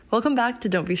Welcome back to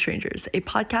Don't Be Strangers, a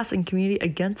podcast and community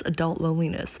against adult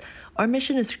loneliness. Our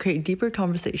mission is to create deeper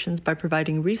conversations by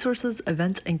providing resources,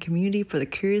 events, and community for the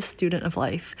curious student of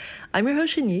life. I'm your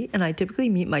host, Shinyi, and I typically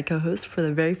meet my co-host for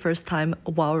the very first time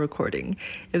while recording.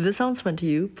 If this sounds fun to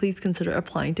you, please consider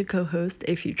applying to co-host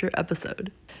a future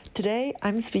episode. Today,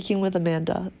 I'm speaking with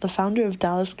Amanda, the founder of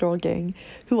Dallas Girl Gang,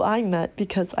 who I met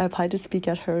because I applied to speak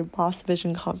at her Boss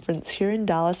Vision conference here in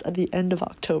Dallas at the end of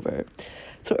October.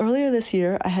 So earlier this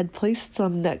year, I had placed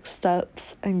some next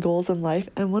steps and goals in life,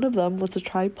 and one of them was to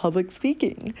try public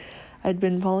speaking. I'd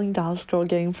been following Dallas Girl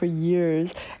Gang for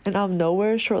years, and out of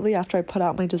nowhere, shortly after I put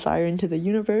out my desire into the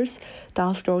universe,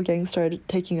 Dallas Girl Gang started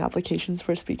taking applications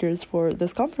for speakers for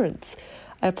this conference.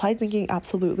 I applied thinking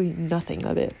absolutely nothing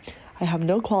of it. I have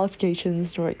no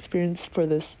qualifications nor experience for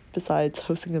this besides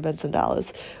hosting events in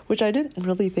Dallas, which I didn't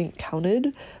really think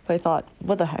counted, but I thought,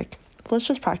 what the heck, let's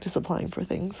just practice applying for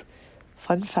things.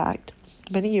 Fun fact,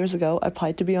 many years ago, I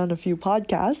applied to be on a few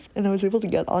podcasts, and I was able to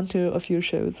get onto a few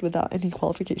shows without any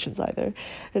qualifications either.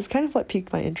 It's kind of what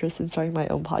piqued my interest in starting my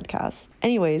own podcast.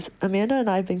 Anyways, Amanda and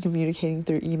I have been communicating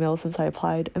through email since I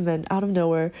applied, and then out of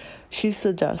nowhere, she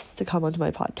suggests to come onto my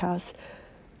podcast.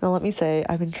 Now let me say,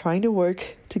 I've been trying to work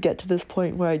to get to this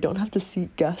point where I don't have to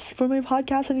seek guests for my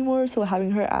podcast anymore, so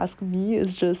having her ask me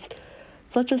is just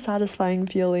such a satisfying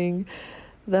feeling.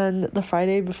 Then the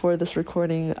Friday before this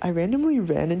recording, I randomly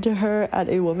ran into her at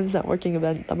a women's networking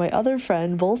event that my other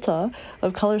friend, Volta,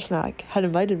 of Color Snack, had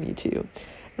invited me to.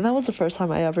 And that was the first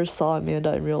time I ever saw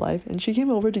Amanda in real life, and she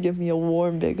came over to give me a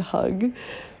warm, big hug.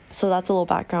 So that's a little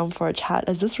background for our chat,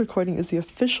 as this recording is the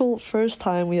official first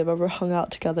time we have ever hung out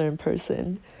together in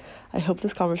person. I hope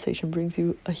this conversation brings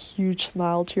you a huge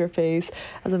smile to your face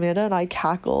as Amanda and I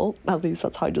cackle, at least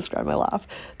that's how I describe my laugh,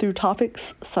 through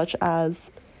topics such as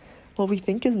what we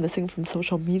think is missing from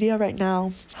social media right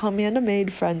now, how Amanda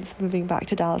made friends moving back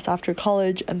to Dallas after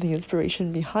college and the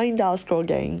inspiration behind Dallas Girl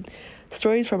Gang,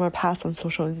 stories from our past on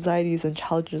social anxieties and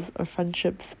challenges of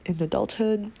friendships in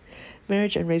adulthood,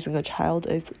 marriage and raising a child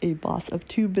as a boss of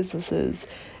 2 businesses,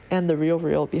 and the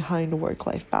real behind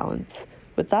work-life balance.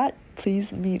 With that,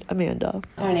 please meet Amanda.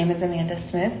 My name is Amanda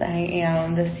Smith. I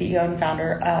am the CEO and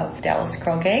founder of Dallas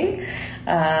Girl Gang.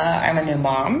 I'm a new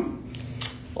mom.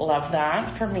 Love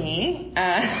that for me.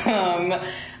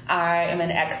 I am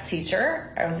an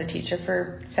ex-teacher. I was a teacher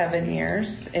for 7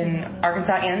 years in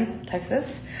Arkansas and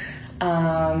Texas.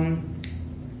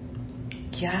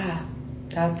 Yeah,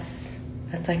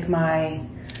 that's like my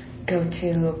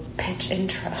go-to pitch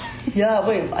intro. Yeah,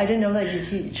 wait, I didn't know that you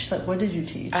teach. Like, what did you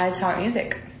teach? I taught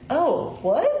music. Oh,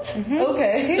 what? Mm-hmm.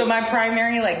 Okay. So my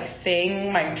primary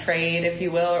thing, my trade, if you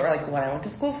will, or what I went to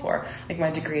school for, my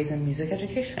degree is in music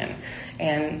education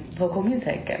and vocal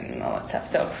music and all that stuff.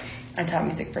 So I taught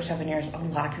music for 7 years. A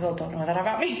lot of people don't know that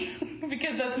about me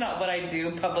because that's not what I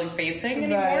do public facing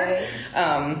anymore. Right.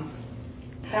 And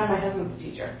my husband's a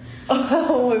teacher.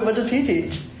 Oh, wait, what does he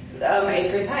teach? 8th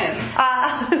grade science.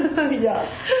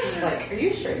 Yeah. Are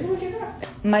you sure you want to do that?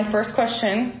 My first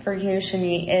question for you,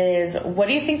 Shani, is what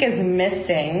do you think is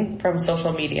missing from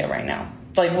social media right now?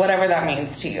 Whatever that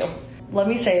means to you. Let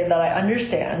me say that I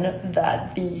understand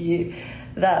that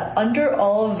under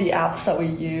all of the apps that we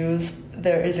use,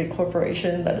 there is a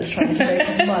corporation that is trying to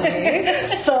make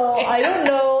money. So I don't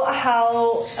know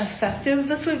how effective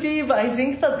this would be, but I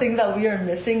think the thing that we are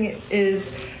missing is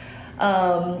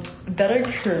better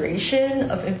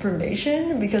curation of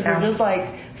information, because we're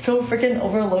just so freaking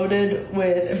overloaded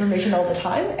with information all the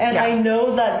time, and I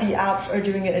know that the apps are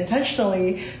doing it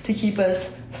intentionally to keep us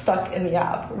stuck in the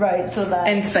app, right? So that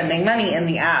and spending money in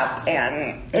the app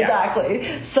and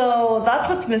exactly. So that's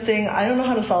what's missing. I don't know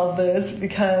how to solve this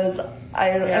because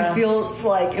I feel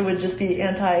like it would just be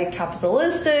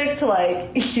anti-capitalistic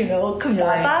to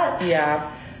combat that.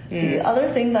 Yeah. The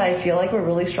other thing that I feel like we're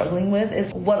really struggling with is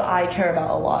what I care about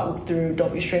a lot through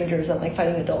Don't Be Strangers and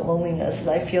fighting adult loneliness is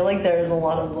I feel like there is a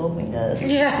lot of loneliness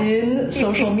in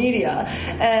social media.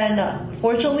 And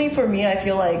fortunately for me, I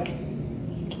feel like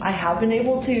I have been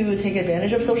able to take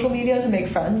advantage of social media to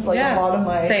make friends. A lot of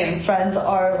my friends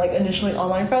are initially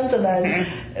online friends, and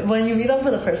then when you meet them for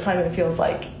the first time, it feels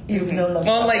like you've known them.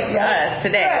 Well, us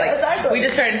today, right, exactly. We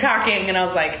just started talking, and I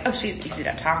was like, oh, she's easy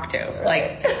to talk to.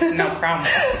 No problem.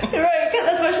 Right,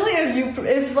 especially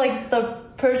if the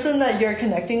person that you're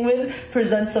connecting with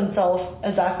presents themselves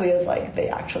exactly as they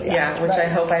actually are. Yeah, which I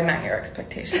hope I met your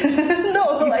expectations.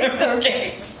 No,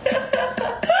 okay.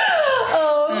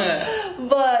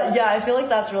 But Yeah, I feel like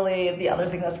that's really the other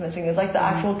thing that's missing is like the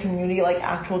actual community, like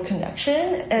actual connection.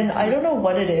 And I don't know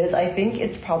what it is. I think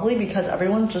it's probably because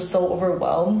everyone's just so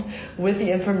overwhelmed with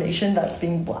the information that's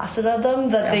being blasted at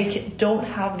them that they don't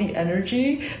have the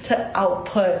energy to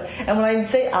output. And when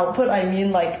I say output, I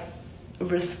mean like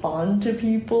respond to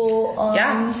people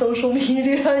on social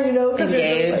media, you know?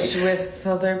 Engage with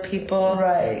other people.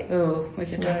 Right. Ooh, we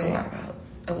could talk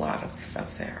a lot of stuff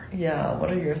there. Yeah, what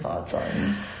are your thoughts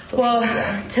on Well,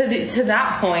 to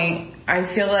that point,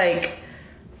 I feel like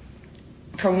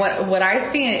from what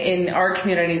I see in our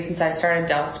community since I started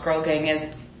Dallas Girl Gang is,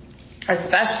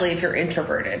 especially if you're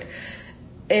introverted,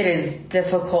 it is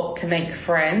difficult to make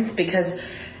friends because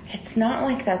it's not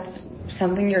like that's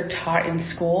something you're taught in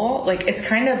school. Like, it's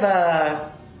kind of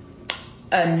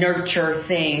a nurture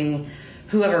thing,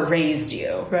 whoever raised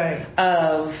you. Right.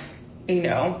 Of, you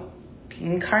know,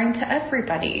 being kind to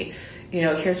everybody. You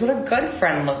know, here's what a good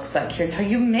friend looks like. Here's how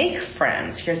you make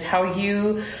friends. Here's how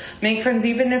you make friends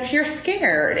even if you're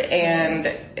scared. And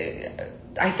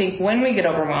I think when we get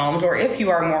overwhelmed, or if you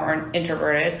are more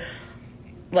introverted,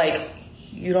 like,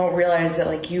 you don't realize that,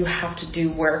 like, you have to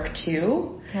do work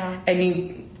too. Yeah. And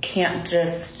you can't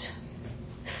just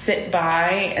sit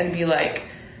by and be like,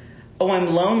 oh, I'm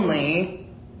lonely.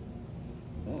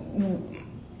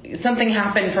 Something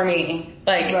happened for me.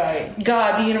 Like,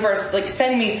 God, the universe, like,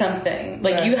 send me something.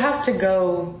 Like, you have to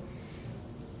go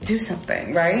do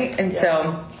something, right? And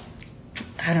so,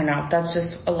 I don't know. That's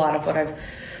just a lot of what I've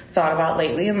thought about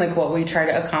lately. And, like, what we try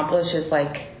to accomplish is,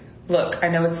 like, look, I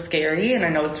know it's scary and I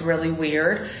know it's really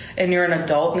weird. And you're an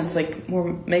adult and it's like,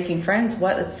 we're making friends.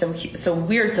 What? It's so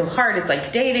weird, so hard. It's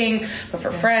like dating, but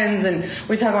for friends. And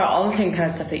we talk about all the same kind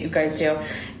of stuff that you guys do.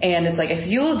 And it's like, if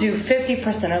you will do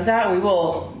 50% of that, we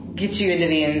will get you into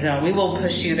the end zone. We will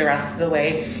push you the rest of the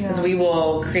way because we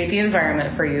will create the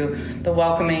environment for you, the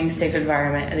welcoming, safe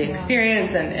environment, the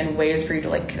experience, and ways for you to,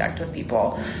 like, connect with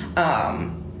people.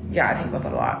 I think about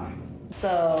that a lot.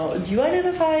 So, do you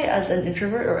identify as an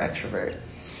introvert or extrovert?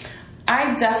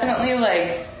 I definitely,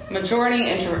 like, majority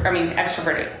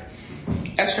extroverted.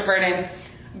 Extroverted.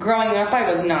 Growing up, I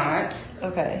was not.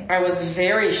 Okay. I was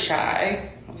very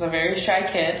shy. I was a very shy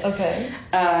kid. Okay.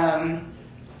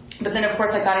 But then, of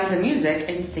course, I got into music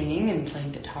and singing and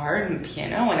playing guitar and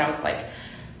piano, and I was like,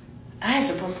 I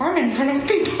have to perform in front of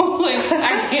people. Like,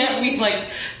 I can't be, like,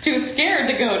 too scared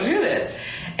to go do this.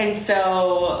 And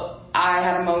so I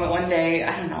had a moment one day,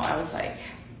 I don't know, I was like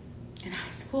in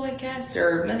high school, I guess,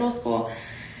 or middle school.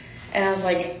 And I was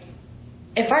like,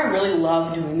 if I really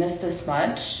love doing this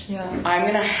much, I'm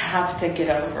going to have to get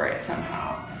over it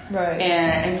somehow. Right.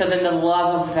 And so then the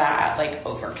love of that, like,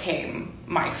 overcame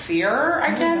my fear,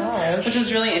 I guess, which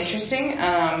was really interesting.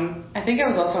 I think I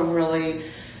was also really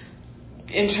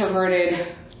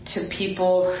introverted to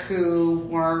people who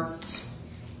weren't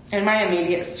in my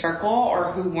immediate circle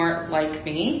or who weren't like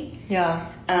me.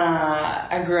 Yeah.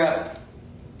 I grew up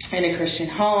in a Christian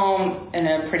home, in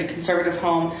a pretty conservative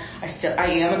home. I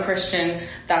am a Christian.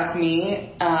 That's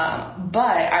me. But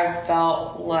I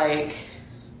felt like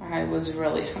I was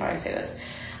really, how do I say this?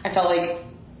 I felt like,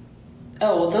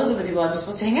 oh, well, those are the people I'm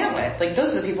supposed to hang out with. Like,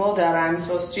 those are the people that I'm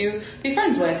supposed to be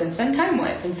friends with and spend time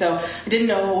with. And so I didn't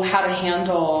know how to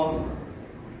handle,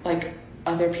 like,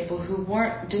 other people who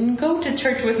didn't go to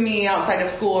church with me outside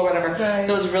of school or whatever. Right.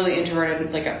 So I was really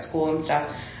introverted, like, at school and stuff.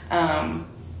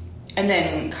 And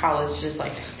then college just,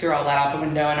 like, threw all that out the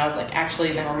window, and I was like,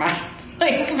 actually, never mind.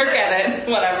 Like, forget it,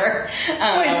 whatever.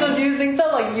 Wait, so do you think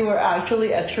that, like, you were actually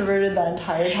extroverted that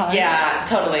entire time? Yeah,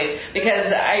 totally.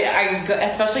 Because I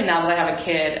especially now that I have a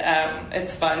kid,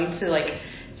 it's fun to, like,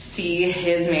 see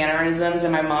his mannerisms,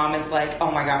 and my mom is like, oh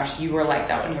my gosh, you were like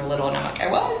that when you were little, and I'm like, I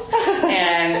was.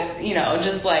 And, you know,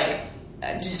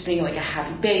 just being like a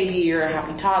happy baby or a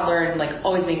happy toddler, and, like,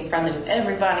 always being friendly with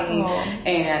everybody.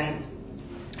 And,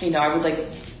 you know, I would, like,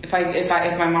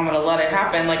 if my mom would have let it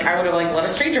happen, like, I would have, like, let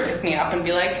a stranger pick me up and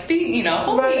be like,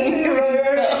 hold me.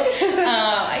 So,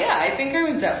 I think I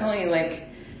was definitely, like,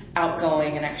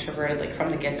 outgoing and extroverted, like,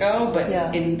 from the get-go, but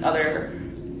in other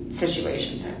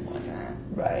situations I wasn't.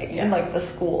 Right. In, like, the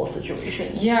school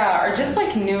situation. Yeah, or just,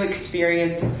 like, new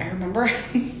experiences. I remember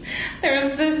there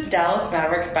was this Dallas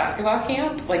Mavericks basketball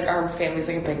camp. Like, our family's,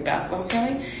 like, a big basketball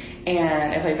family,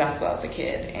 and I played basketball as a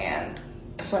kid, and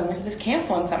so I went to this camp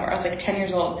one summer. I was like 10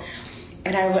 years old.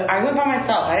 And I went by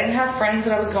myself. I didn't have friends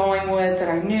that I was going with that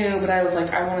I knew, but I was like,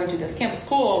 I want to do this camp. It's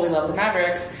cool. We love the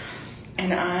Mavericks.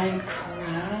 And I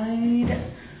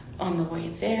cried on the way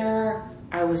there.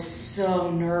 I was so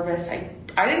nervous. I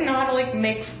didn't know how to, like,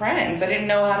 make friends. I didn't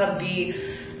know how to be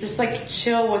just, like,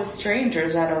 chill with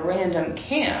strangers at a random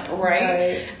camp,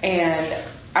 right? And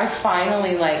I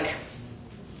finally like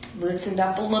loosened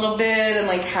up a little bit and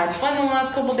like had fun the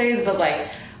last couple days, but like,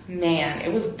 man,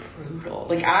 it was brutal.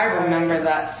 Like, I remember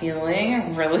that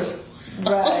feeling really.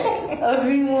 Right. I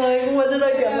mean, like, what did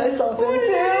I get myself into?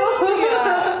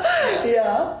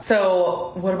 Yeah.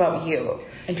 So, what about you?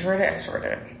 Introverted,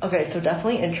 extroverted? Okay, so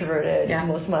definitely introverted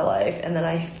most of my life. And then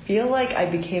I feel like I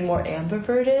became more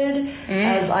ambiverted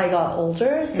as I got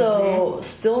older. So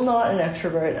still not an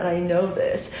extrovert. And I know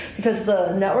this because the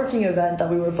networking event that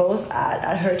we were both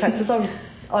at Her Texas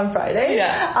on Friday,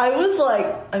 I was like,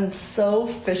 I'm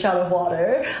so fish out of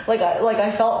water. Like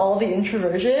I felt all the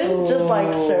introversion just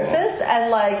like surface, and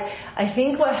like I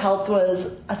think what helped was,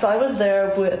 so I was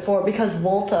there because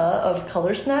Volta of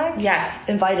Color Snack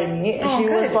invited me, and she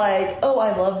was like, oh,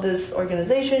 I love this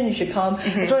organization, you should come.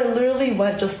 So I literally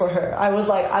went just for her. I was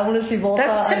like, I want to see Volta.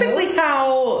 That's typically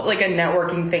how like a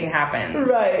networking thing happens.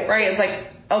 Right. It's like,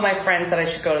 oh, my friend said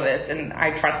I should go to this, and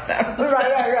I trust them.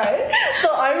 Right.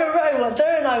 So I remember I went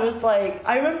there, and I was like,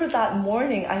 I remember that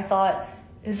morning, I thought,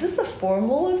 is this a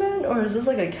formal event, or is this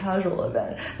like a casual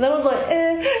event? And I was like,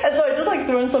 And so I just like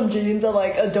threw in some jeans and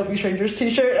like a Don't Be Strangers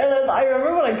t-shirt, and then I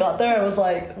remember when I got there, I was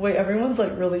like, wait, everyone's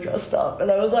like really dressed up,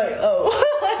 and I was like, oh.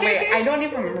 Wait, I don't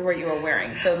even remember what you were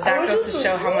wearing, so that goes to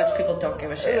show how much people don't give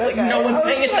a shit. Like, no one's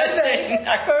paying attention.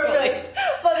 Perfect.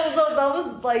 But so that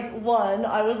was like one,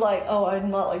 I was like, oh, I'm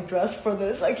not like dressed for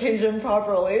this occasion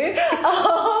properly.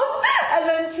 And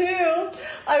then two,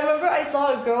 I remember I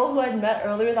saw a girl who I'd met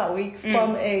earlier that week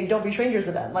from a Don't Be Strangers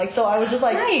event. Like, so I was just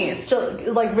like,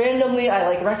 like randomly, I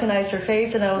like recognized her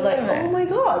face, and I was like, oh my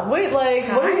god, wait, like,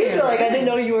 what are you doing? Like, I didn't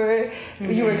know you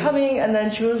were coming. And then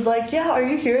she was like, yeah, are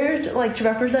you here to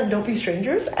represent Don't Be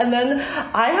Strangers? And then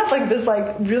I had like this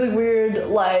like really weird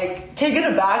like taken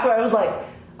aback where I was like,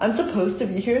 I'm supposed to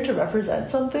be here to represent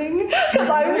something? Because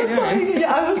I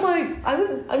was like,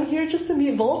 I'm here just to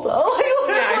meet Volta.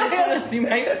 Like, I just want to see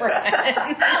my friend.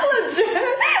 Legit.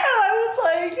 And I was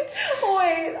like,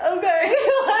 wait, okay.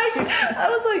 Like, I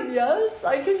was like, yes,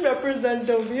 I can represent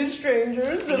Don't Be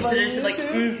Strangers. You should have been like,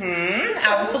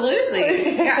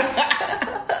 absolutely.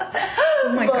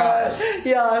 Oh my gosh.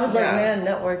 Yeah, I was like, man,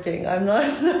 networking. I'm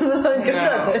not good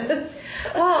at this.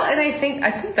 Well, and I think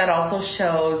that also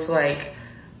shows like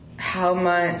how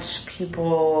much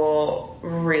people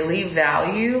really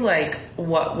value like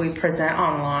what we present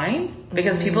online,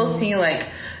 because people see like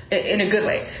in a good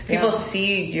way, people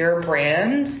see your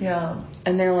brand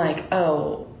and they're like,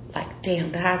 oh, like,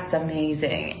 damn, that's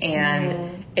amazing.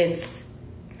 And it's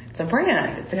a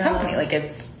brand, it's a company, like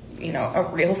it's, you know,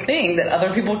 a real thing that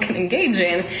other people can engage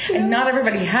in, and not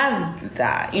everybody has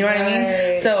that, you know what I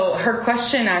mean? So her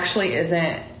question actually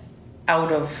isn't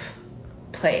out of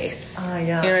place. You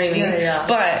know what I mean?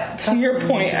 But to your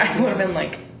point, I would have been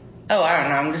like, oh, I don't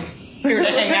know, I'm just here to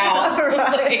hang out.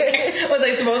 Like, was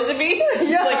I supposed to be?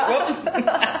 Like, whoops.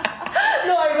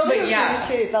 No, I really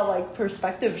appreciate that like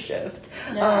perspective shift.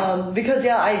 Because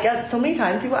I get so many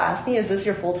times people ask me, is this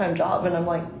your full-time job? And I'm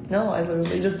like, no, I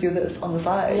literally just do this on the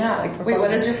side. Like, wait,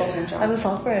 what is your full-time job? I'm a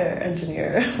software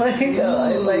engineer. Like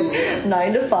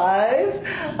 9 to 5.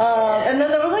 And then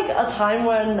there was like a time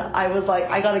when I was like,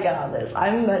 I gotta get on this.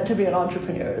 I'm meant to be an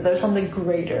entrepreneur. There's something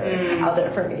greater out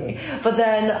there for me. But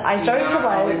then I started to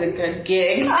like, always a good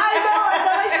gig. I know. And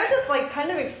then I started to like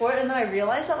kind of explore it, and then I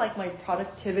realized that like my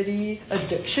productivity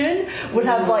addiction would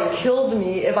have like killed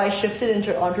me if I shifted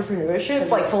into entrepreneurship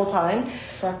like full time.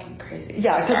 Fucking crazy.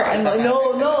 Yeah, because I'm like,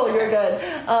 no, you're good.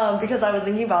 Because I was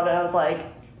thinking about it, I was like,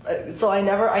 so I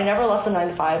never left the 9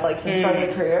 to 5 like since starting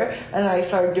a career, and I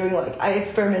started doing like, I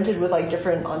experimented with like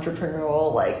different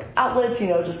entrepreneurial like outlets, you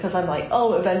know, just because I'm like,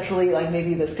 oh, eventually like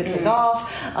maybe this could take off.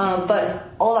 But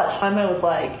all that time I was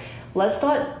like, let's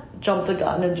not jump the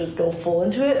gun and just go full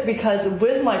into it, because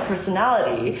with my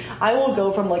personality, I will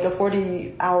go from like a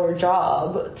 40-hour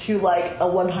job to like a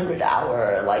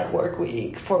 100-hour like work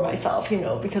week for myself, you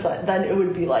know, because then it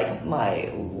would be like my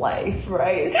life,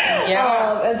 right?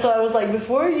 And so I was like,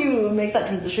 before you make that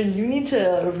transition, you need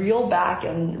to reel back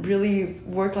and really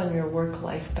work on your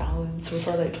work-life balance, was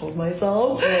what I told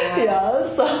myself. So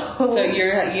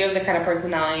you have the kind of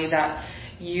personality that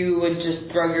you would just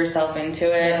throw yourself into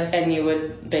it, and you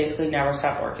would basically never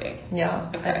stop working.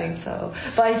 I think so.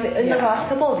 But in the last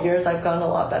couple of years, I've gotten a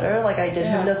lot better. Like, I did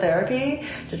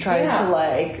hypnotherapy to try to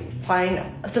like find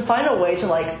a way to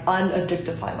like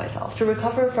unaddictify myself, to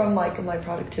recover from like my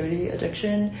productivity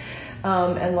addiction,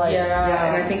 and like and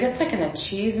I think it's like an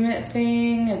achievement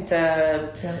thing. It's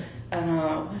a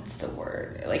what's the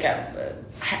word? Like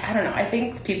I don't know. I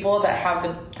think people that have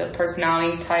the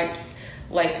personality types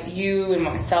like you and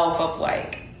myself of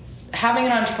like having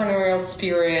an entrepreneurial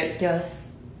spirit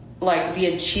like the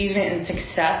achievement and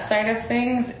success side of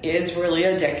things is really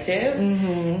addictive.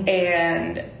 Mm-hmm.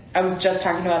 And I was just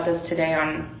talking about this today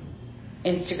on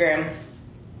Instagram.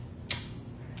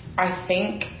 I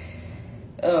think,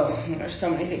 there's so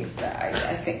many things that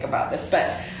I think about this, but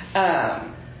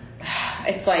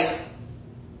it's like,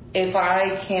 if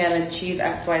I can achieve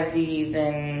XYZ,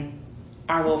 then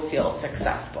I will feel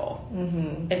successful.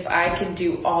 Mm-hmm. If I can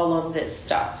do all of this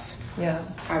stuff,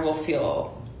 I will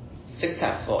feel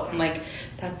successful. And like,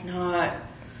 that's not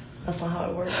how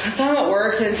it works. That's not how it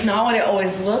works. It's not what it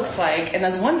always looks like. And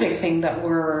that's one big thing that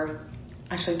we're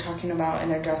actually talking about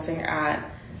and addressing at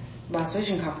Last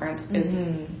Vision Conference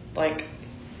is like,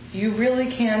 you really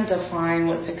can define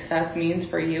what success means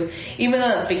for you, even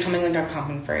though it's becoming like a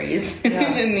common phrase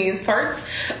in these parts.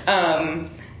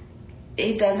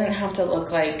 It doesn't have to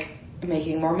look like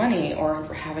making more money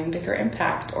or having bigger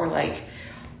impact or like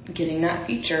getting that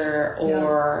feature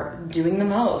or doing the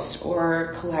most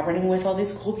or collaborating with all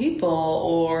these cool people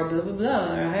or blah, blah,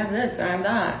 blah, or I have this or I have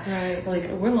that. Right. Or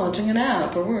like, we're launching an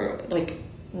app or we're like,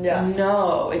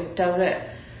 no, it doesn't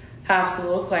have to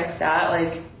look like that.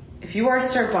 Like, if you are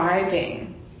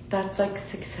surviving, that's like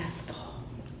successful.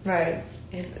 Right.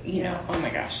 If, oh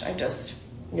my gosh, I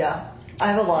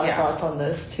have a lot of thoughts on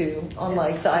this too, on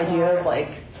like the idea of like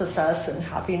success and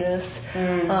happiness,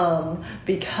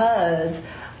 because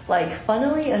like,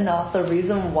 funnily enough, the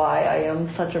reason why I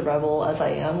am such a rebel as I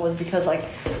am was because like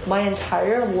my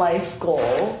entire life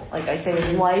goal, like I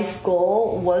say life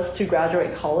goal, was to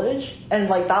graduate college, and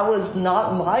like that was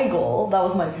not my goal, that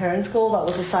was my parents' goal, that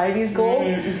was society's goal.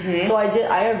 So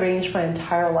I arranged my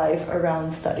entire life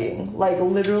around studying, like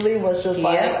literally was just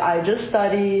like, I just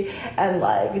study and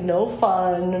like no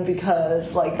fun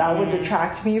because like that would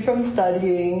detract me from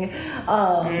studying.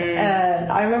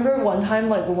 And I remember one time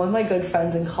like one of my good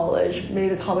friends in college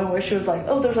made a comment where she was like,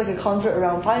 oh, there's like a concert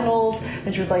around finals,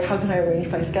 and she was like, how can I arrange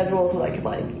my schedule so I could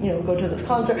like, go to this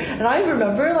concert? And I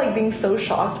remember like being so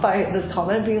shocked by this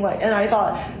comment, being like, and I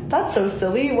thought, that's so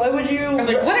silly, why would you I was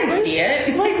like, what an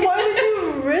idiot. like, why would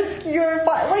you risk your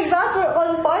like that's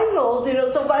on finals,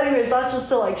 so but anyways, that's just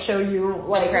to like show you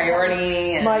like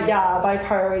priority and my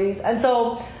priorities. And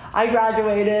so I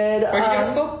graduated. Where'd you go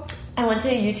to school? I went to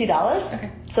UT Dallas.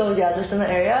 Okay. So just in the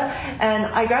area, and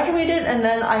I graduated, and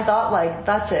then I thought like,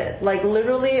 that's it. Like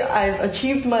literally, I've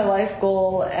achieved my life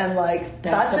goal, and like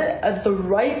that's it. At the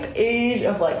ripe age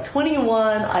of like 21,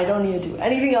 I don't need to do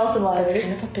anything else in life. That's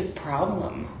kind of a big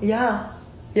problem. Yeah.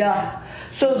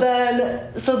 So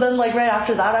then like right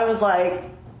after that, I was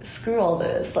like, screw all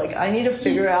this. Like, I need to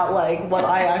figure out like what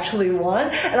I actually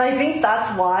want. And I think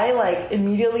that's why like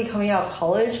immediately coming out of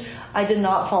college, I did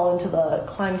not fall into the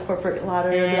climb corporate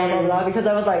ladder, blah, blah, blah, because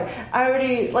I was like, I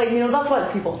already, like, that's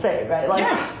what people say, right?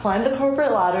 Like, climb the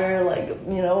corporate ladder, like,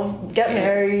 get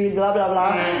married, blah, blah,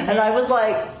 blah. And I was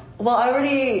like, well, I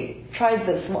already tried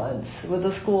this once with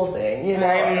the school thing,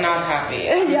 I'm not happy.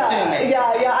 I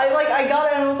got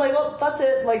it and I was like, well, that's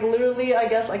it. Like, literally, I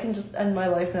guess I can just end my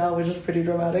life now, which is pretty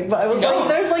dramatic. But I was like,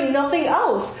 there's like nothing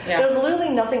else. There's literally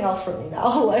nothing else for me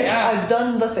now. Like, I've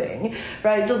done the thing,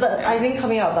 right? So that I think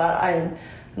coming out of that,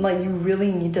 I'm like, you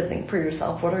really need to think for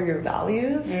yourself. What are your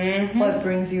values? What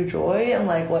brings you joy? And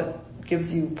like, what gives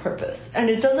you purpose? And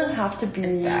it doesn't have to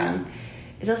be.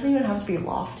 It doesn't even have to be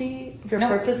lofty. Your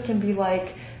purpose can be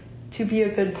like, to be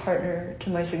a good partner to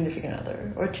my significant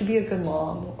other, or to be a good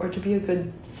mom, or to be a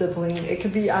good sibling. It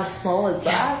could be as small as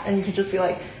that, and you could just be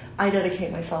like, I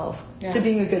dedicate myself to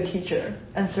being a good teacher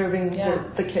and serving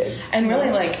the kids. And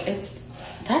really, like,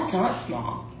 that's not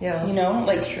small. Yeah.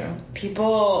 Like, that's true.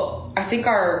 People, I think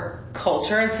our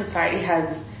culture and society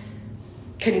has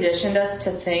conditioned us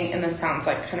to think, and this sounds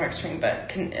like kind of extreme, but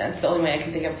it's the only way I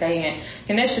can think of saying it,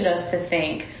 conditioned us to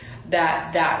think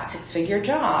that six-figure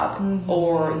job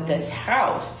or this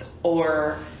house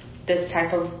or this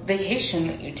type of vacation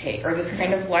that you take or this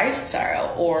kind of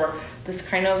lifestyle or this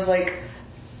kind of like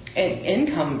an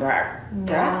income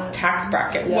tax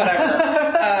bracket,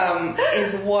 whatever,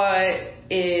 is what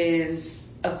is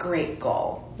a great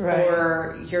goal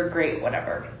or your great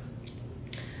whatever.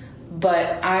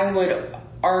 But I would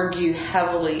argue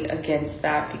heavily against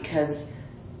that because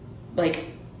like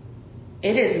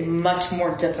it is much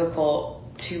more difficult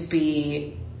to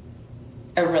be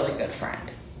a really good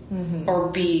friend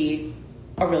or be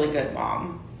a really good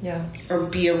mom or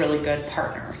be a really good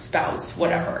partner, spouse,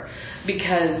 whatever,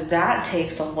 because that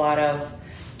takes a lot of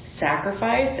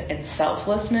sacrifice and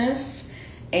selflessness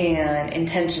and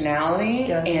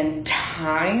intentionality and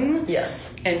time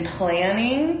and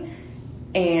planning.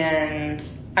 And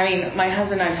I mean, my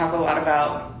husband and I talk a lot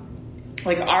about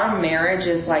like our marriage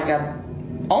is like a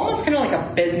almost kind of like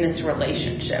a business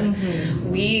relationship.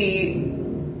 We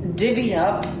divvy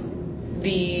up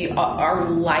our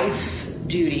life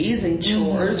duties and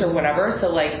chores or whatever. So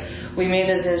like we made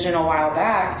a decision a while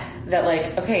back that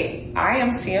like, okay, I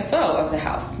am CFO of the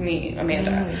house, me,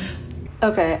 Amanda.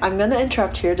 Okay, I'm going to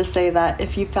interrupt here to say that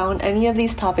if you found any of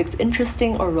these topics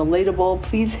interesting or relatable,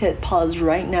 please hit pause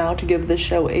right now to give the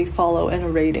show a follow and a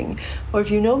rating. Or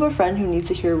if you know of a friend who needs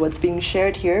to hear what's being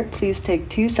shared here, please take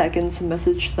 2 seconds to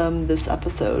message them this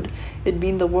episode. It'd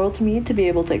mean the world to me to be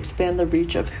able to expand the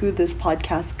reach of who this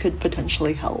podcast could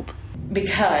potentially help.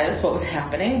 Because what was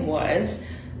happening was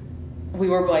we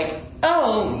were like,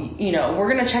 oh, you know,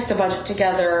 we're going to check the budget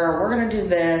together, we're going to do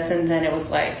this, and then it was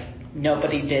like,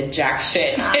 nobody did jack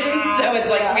shit. So it's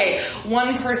like, okay,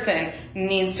 one person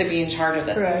needs to be in charge of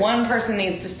this. Right. One person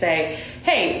needs to say,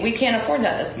 hey, we can't afford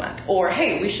that this month. Or,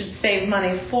 hey, we should save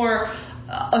money for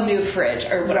a new fridge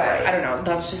or whatever. Right. I don't know.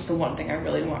 That's just the one thing I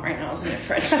really want right now is a new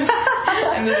fridge.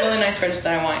 And this really nice fridge that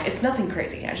I want. It's nothing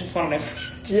crazy. I just want a new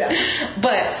fridge. Yeah.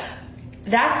 But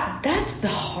that's the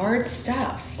hard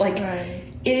stuff. Like,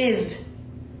 it is...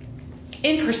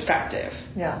 in perspective.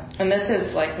 Yeah. And this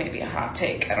is like maybe a hot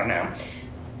take. I don't know.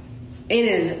 It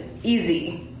is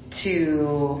easy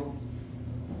to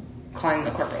climb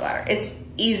the corporate ladder. It's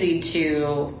easy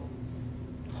to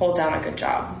hold down a good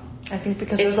job. I think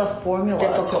because there's a formula to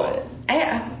it.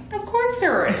 Of course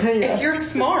there is. Yeah. If you're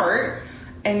smart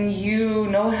and you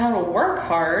know how to work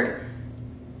hard,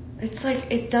 it's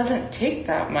like it doesn't take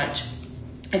that much.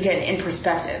 Again, in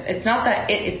perspective. It's not that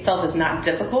it itself is not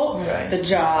difficult, the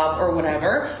job or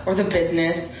whatever, or the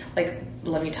business. Like,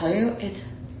 let me tell you, it's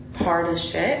hard as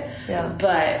shit. Yeah.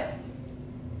 But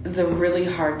the really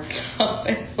hard stuff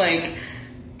is like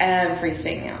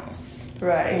everything else.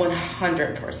 Right.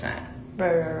 100%.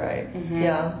 Right. Mm-hmm.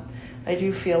 Yeah. I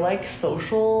do feel like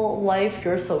social life,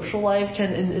 your social life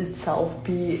can in itself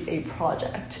be a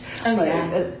project. Oh,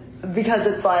 like, because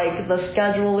it's like the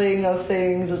scheduling of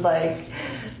things is like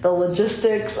the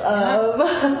logistics of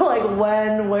like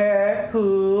when, where,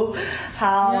 who,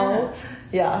 how.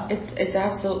 Yeah. It's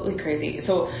absolutely crazy.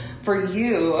 So for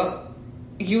you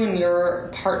and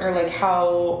your partner, like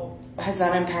how has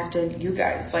that impacted you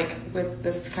guys, like with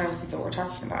this kind of stuff that we're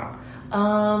talking about?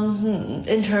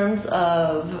 In terms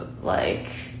of like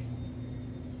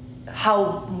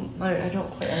how I don't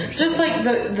quite understand. Just like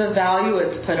the value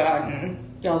it's put on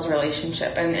y'all's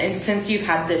relationship, and since you've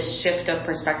had this shift of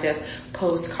perspective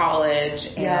post college,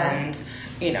 and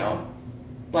you know,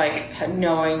 like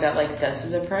knowing that like this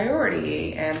is a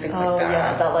priority and things like that.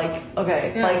 Yeah, that like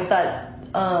like that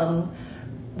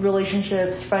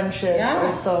relationships, friendships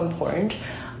are so important.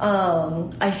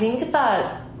 I think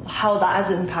that how that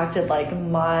has impacted like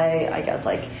my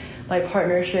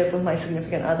partnership with my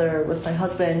significant other, with my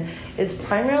husband, is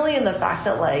primarily in the fact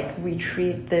that like we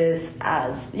treat this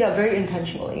as very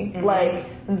intentionally, like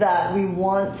that we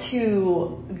want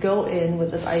to go in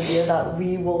with this idea that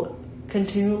we will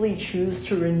continually choose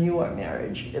to renew our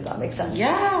marriage, if that makes sense.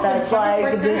 Yeah, that's 100%.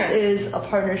 Like this is a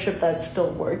partnership that's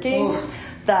still working. Oof.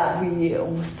 That we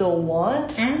still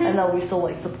want, and that we still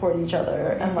like support each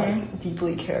other and like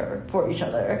deeply care for each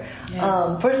other.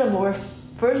 Yeah. First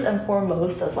and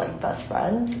foremost as like best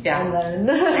friends. Yeah. And then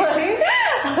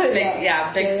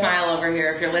big smile over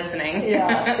here if you're listening.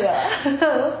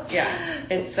 Yeah. Yeah.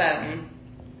 It's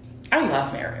I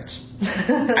love marriage.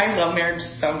 I love marriage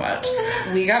so much.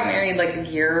 We got married like a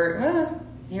year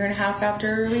and a half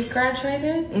after we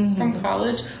graduated from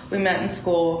college. We met in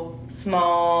school.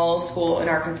 Small school in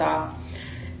Arkansas,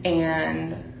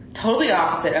 and totally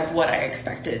opposite of what I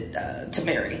expected to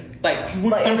marry. Like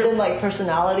as in like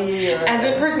personality, or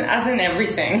as in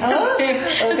everything. Oh, okay.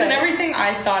 As in everything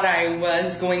I thought I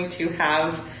was going to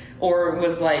have, or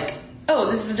was like,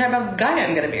 oh, this is the type of guy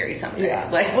I'm going to marry someday.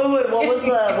 Yeah. Like, what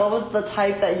was the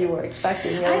type that you were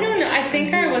expecting? I don't know. I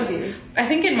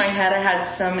think in my head I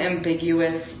had some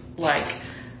ambiguous like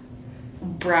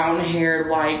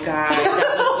brown-haired white guy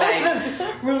that was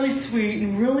like really sweet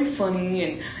and really funny,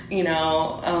 and you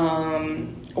know,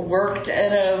 worked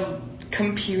at a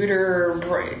computer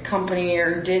company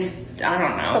or did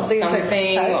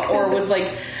something or was like,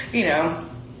 you know,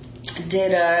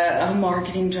 did a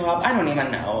marketing job. I don't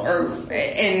even know.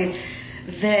 And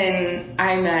then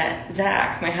I met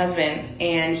Zach, my husband,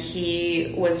 and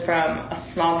he was from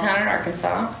a small town in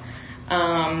Arkansas.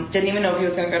 Didn't even know if he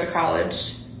was going to go to college.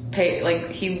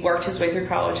 He worked his way through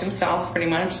college himself, pretty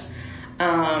much.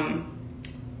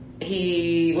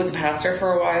 He was a pastor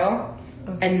for a while,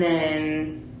 and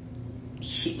then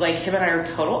him and I are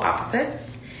total opposites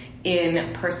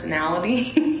in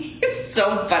personality.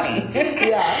 so funny.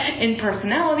 Yeah. In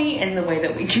personality, in the way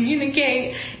that we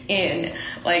communicate, in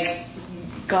like,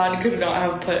 God could not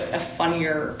have put a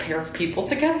funnier pair of people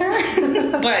together.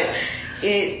 But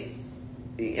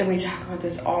and we talk about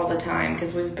this all the time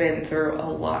because we've been through a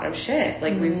lot of shit.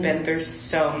 Like, we've been through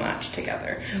so much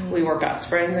together. We were best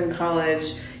friends in college.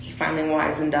 He finally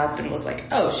wisened up and was like,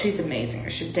 oh, she's amazing. I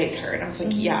should date her. And I was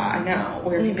like, yeah, I know.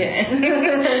 Where have you been?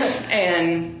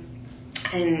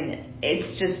 and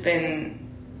it's just been,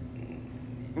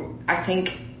 I think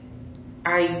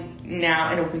I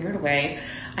now, in a weird way,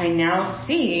 I now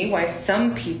see why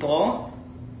some people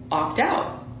opt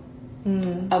out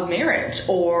of marriage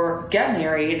or get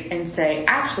married and say,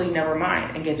 actually, never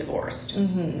mind, and get divorced.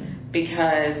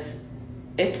 Because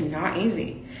it's not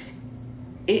easy.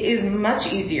 It is much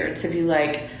easier to be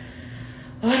like,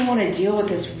 oh, I don't want to deal with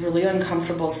this really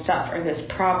uncomfortable stuff or this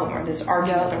problem or this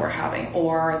argument that we're having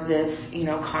or this,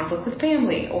 conflict with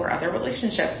family or other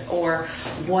relationships or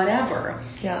whatever.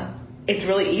 Yeah. It's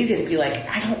really easy to be like,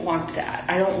 I don't want that.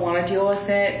 I don't want to deal with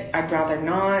it. I'd rather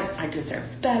not. I deserve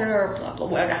better, blah, blah,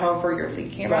 blah. However you're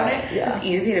thinking about it. Yeah. It's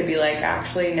easy to be like,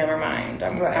 actually, never mind.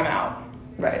 I'm out.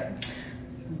 Right.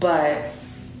 But,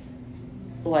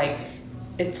 like,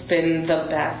 it's been the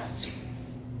best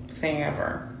thing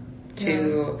ever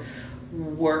to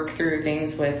work through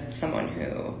things with someone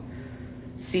who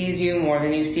sees you more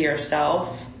than you see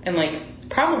yourself. And, like,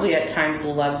 probably at times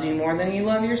loves you more than you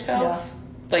love yourself. Yeah.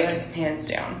 Like, hands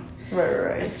down.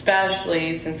 Right.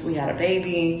 Especially since we had a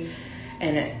baby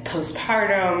and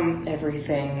postpartum,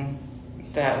 everything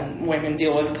that women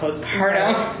deal with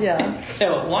postpartum. Yeah.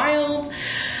 So wild.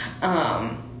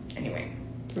 Anyway.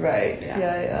 Right.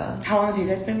 Yeah. How long have you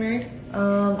guys been married?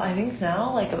 I think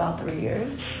now, like, about 3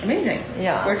 years. Amazing.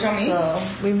 Yeah. Where'd y'all meet?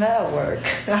 So, we met at work,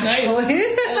 actually. Nice. I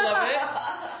love it.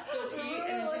 So is he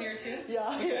an engineer too?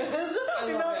 Yeah, he is.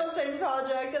 We met on the same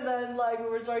project, and then, like, we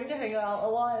were starting to hang out a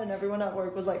lot, and everyone at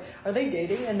work was like, are they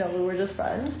dating? And no, we were just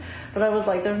friends. But I was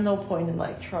like, there's no point in,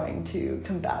 like, trying to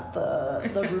combat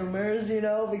the rumors,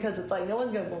 because it's like, no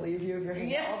one's going to believe you if you're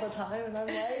hanging out all the time. And I'm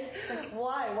like,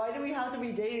 why? Why do we have to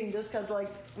be dating just because,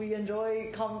 like, we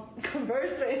enjoy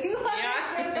conversing?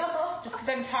 Just because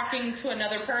I'm talking to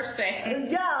another person.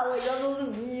 Yeah, like, that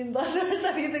doesn't mean that there's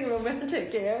anything romantic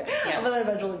here. Yeah. But then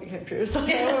eventually became true. So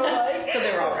they were like... So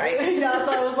they were all right. Yeah,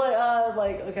 so I was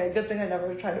like, okay, good thing I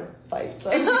never tried to fight the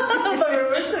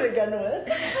rumors to begin with.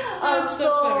 So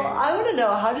I want to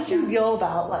know, how did you feel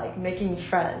about, like, making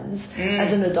friends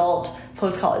as an adult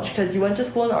post-college? Because you went to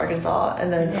school in Arkansas,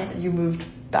 and then you moved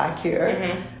back here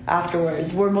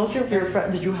afterwards. Were most of your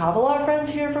friends, did you have a lot of friends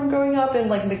here from growing up in,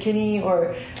 like, McKinney,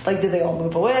 or, like, did they all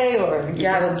move away, or...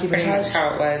 Yeah, that's pretty much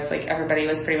how it was. Like, everybody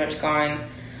was pretty much gone.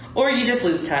 Or you just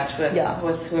lose touch with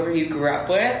whoever you grew up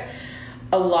with.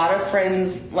 A lot of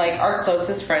friends, like, our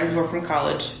closest friends were from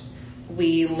college.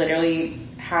 We literally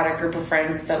had a group of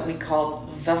friends that we called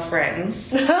The Friends.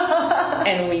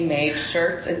 And we made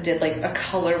shirts and did, like, a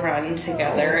color run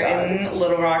together in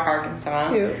Little Rock,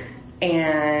 Arkansas. Cute.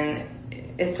 And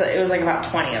it was like about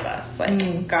 20 of us,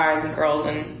 like guys and girls,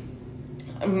 and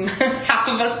half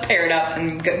of us paired up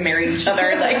and married each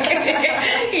other, like,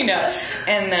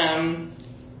 And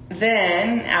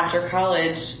then after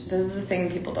college, this is the thing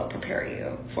people don't prepare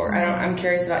you for. I'm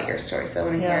curious about your story, so I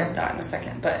want to hear that in a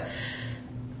second. But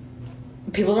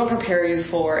people don't prepare you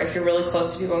for, if you're really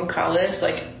close to people in college,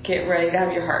 like, get ready to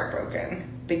have your heart broken,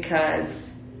 because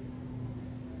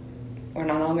we're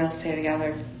not all going to stay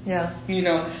together. Yeah.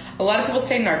 A lot of people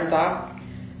stayed in Arkansas.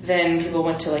 Then people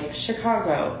went to, like,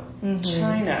 Chicago,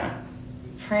 China,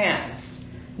 France,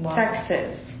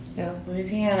 Texas,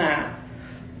 Louisiana,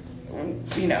 and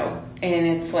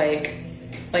it's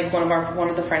like one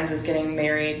of the friends is getting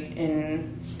married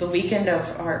in the weekend of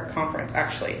our conference,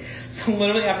 actually. So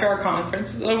literally after our conference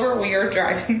is over, we are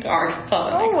driving to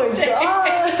Arkansas the next day. God.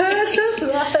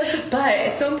 But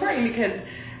it's so important because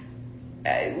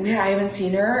I haven't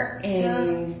seen her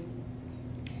in,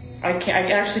 I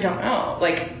actually don't know,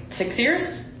 like 6 years?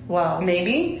 Wow.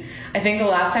 Maybe. I think the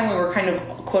last time we were kind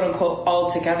of, quote unquote,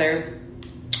 all together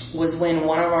was when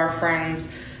one of our friends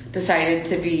decided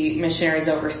to be missionaries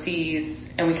overseas,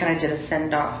 and we kind of did a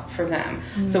send-off for them.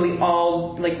 So we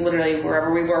all, like, literally wherever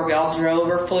we were, we all drove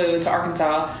or flew to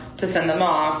Arkansas to send them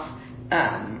off.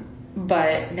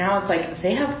 But now it's like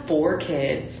they have 4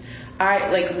 kids.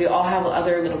 We all have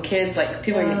other little kids, like,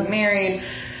 people are getting married,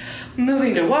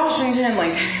 moving to Washington,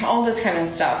 like, all this kind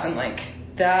of stuff, and, like,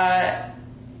 that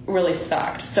really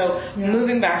sucked. So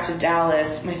moving back to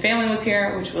Dallas, my family was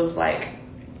here, which was, like,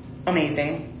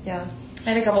 amazing. Yeah.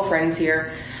 I had a couple friends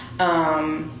here.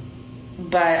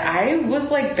 But I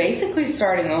was like basically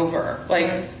starting over.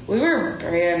 Like we were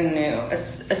brand new,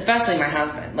 especially my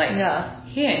husband. Like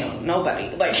he ain't know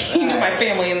nobody. Like he knew my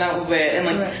family and that was it. And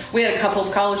like we had a couple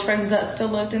of college friends that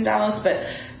still lived in Dallas, but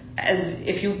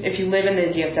if you live in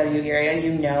the DFW area,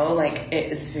 you know, like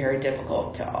it is very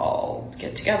difficult to all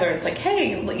get together. It's like,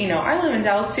 hey, you know, I live in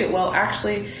Dallas too. Well,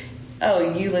 actually,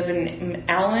 oh, you live in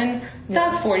Allen?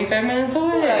 That's 45 minutes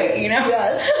away, you know?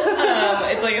 Yes.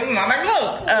 It's like, it's not that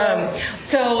close.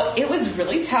 So it was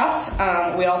really tough.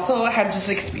 We also had just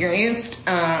experienced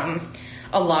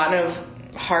a lot of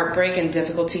heartbreak and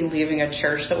difficulty leaving a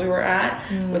church that we were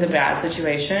at with a bad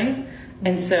situation.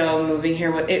 And so moving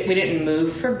here, we didn't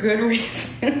move for good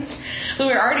reasons. So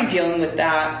we were already dealing with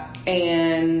that.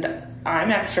 And I'm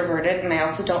extroverted, and I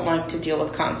also don't like to deal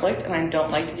with conflict, and I don't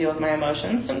like to deal with my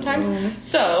emotions sometimes.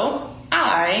 So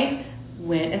I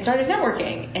went and started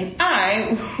networking, and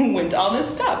I went to all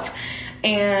this stuff.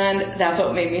 And that's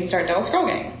what made me start Dallas Girl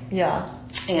Gang. Yeah.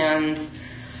 And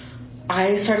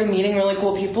I started meeting really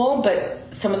cool people,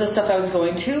 but some of the stuff I was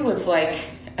going to was like,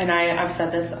 and I've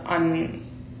said this on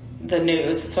the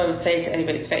news, so I would say it to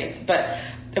anybody's face, but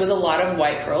there was a lot of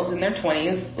white girls in their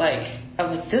 20s, like, I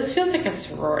was like, this feels like a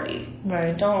sorority.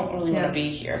 Right. I don't really want to be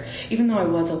here. Even though I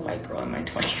was a white girl in my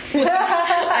 20s.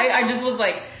 I just was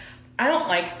like, I don't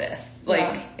like this.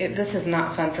 Like, this is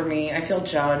not fun for me. I feel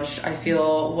judged. I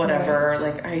feel whatever.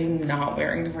 Like, I'm not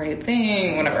wearing the right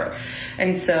thing, whatever.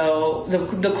 And so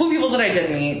the cool people that I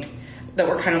did meet that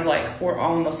were kind of like, we're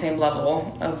all on the same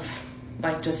level of,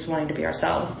 like, just wanting to be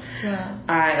ourselves. Yeah.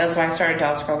 That's why I started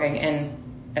Dallas Girl Gang. And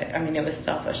I mean, it was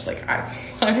selfish. Like, I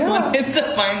wanted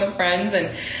to find the friends.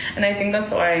 And I think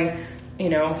that's why, you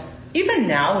know, even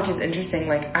now, which is interesting,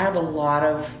 like, I have a lot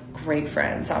of great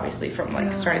friends, obviously, from,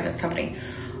 like, starting this company.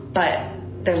 But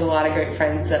there's a lot of great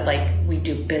friends that, like, we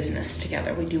do business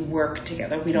together. We do work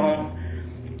together. We don't,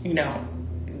 you know,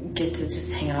 get to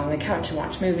just hang out on the couch and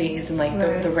watch movies and, like,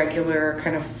 the regular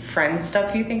kind of friend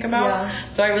stuff you think about.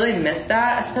 Yeah. So I really miss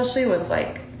that, especially with,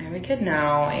 like, I have a kid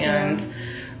now, and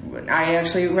I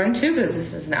actually run 2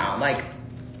 businesses now. Like,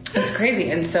 it's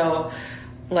crazy. And so,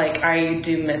 like, I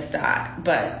do miss that.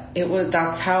 But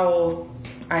that's how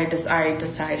I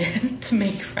decided to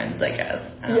make friends, I guess.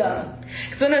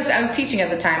 Because when I was teaching at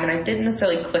the time, and I didn't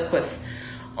necessarily click with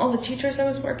all the teachers I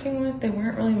was working with. They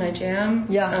weren't really my jam.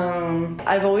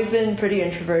 I've always been pretty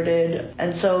introverted,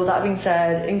 and so that being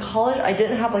said, in college I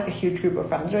didn't have like a huge group of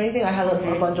friends or anything. I had like,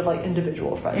 a bunch of like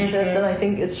individual friendships, and I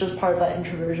think it's just part of that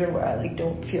introversion where I like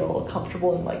don't feel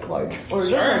comfortable in like large or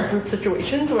just like group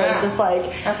situations where it's just like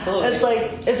it's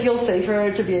like it feels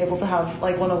safer to be able to have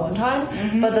like one-on-one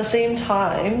time. But at the same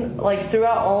time, like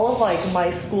throughout all of like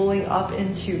my schooling up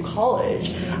into college,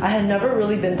 I had never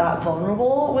really been that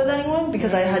vulnerable with anyone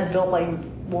because I had built like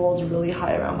walls really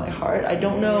high around my heart. I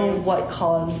don't know what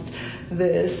caused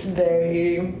this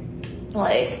very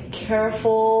like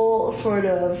careful sort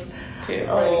of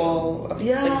like,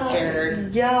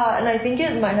 scared. Yeah, and I think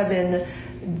it might have been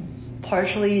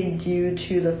partially due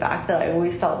to the fact that I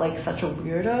always felt like such a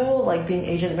weirdo, like being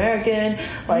Asian American,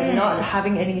 like not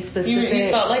having any specific... You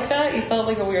felt like that? You felt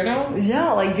like a weirdo?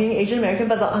 Yeah, like being Asian American,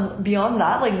 but beyond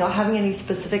that, like not having any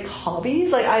specific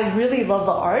hobbies. Like I really love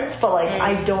the arts, but like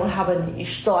I don't have a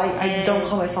niche. So I don't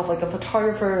call myself like a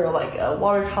photographer or like a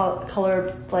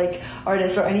watercolor like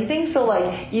artist or anything. So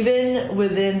like even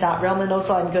within that realm, and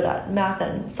also I'm good at math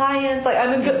and science. Like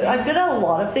I'm good at a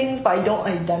lot of things, but I don't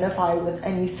identify with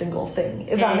any single thing.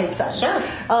 If that makes sense. Sure.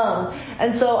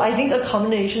 And so I think a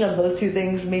combination of those two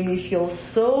things made me feel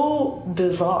so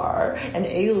bizarre and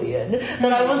alien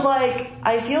that I was like,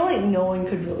 I feel like no one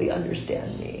could really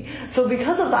understand me. So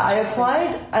because of that, I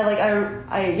applied.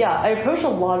 I approached a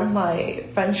lot of my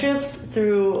friendships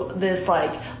through this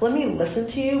like, let me listen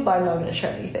to you, but I'm not going to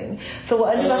share anything. So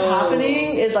what ended up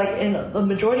happening is like in the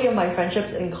majority of my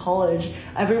friendships in college,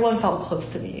 everyone felt close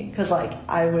to me because like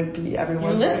I would be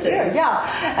everyone's listener.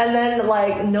 Yeah. And then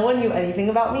like no one knew anything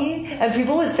about me, and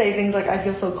people would say things like, I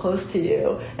feel so close to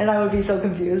you, and I would be so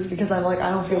confused because I'm like,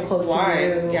 I don't feel close to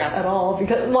you at all.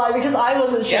 Because I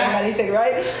wasn't sharing anything,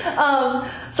 right?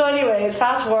 So anyways,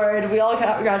 fast forward, we all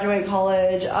graduate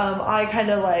college. I kind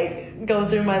of like go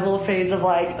through my little phase of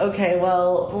like, okay,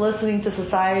 well, listening to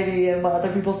society and what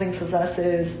other people think success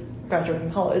is,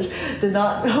 graduating college, did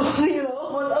not,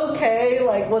 was okay,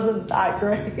 like wasn't that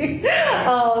great.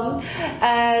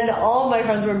 And all my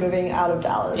friends were moving out of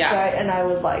Dallas, right? And I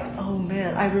was like, oh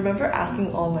man, I remember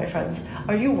asking all my friends,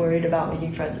 are you worried about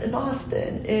making friends in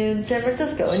Austin, in San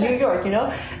Francisco, in New York,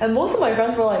 And most of my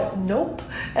friends were like, nope.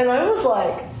 And I was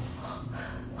like,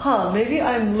 maybe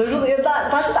I'm literally,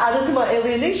 that just added to my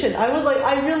alienation. I was like,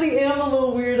 I really am a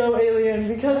little weirdo alien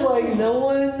because like no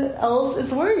one else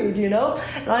is worried, you know?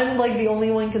 And I'm like the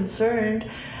only one concerned.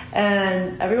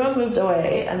 And everyone moved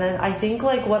away, and then I think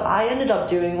like what I ended up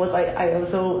doing was I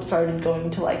also started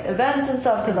going to like events and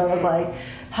stuff because I was like,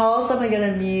 how else am I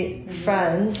gonna meet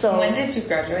friends? So when did you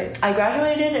graduate? I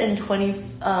graduated in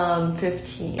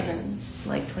 2015. Okay.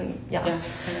 Like 20, yeah.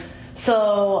 Okay.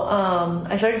 So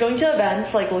I started going to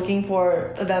events, like looking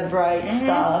for Eventbrite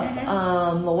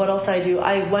stuff. What else did I do?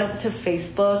 I went to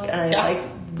Facebook and I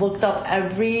like looked up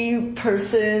every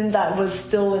person that was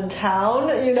still in town,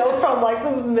 you know, from like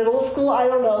middle school, I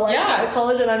don't know, like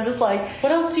college, and I'm just like,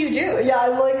 what else do you do? Yeah,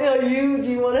 I'm like, do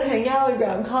you want to hang out and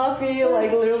grab coffee?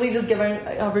 Like literally just giving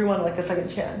everyone like a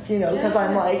second chance, you know, because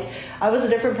I'm like, I was a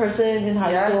different person in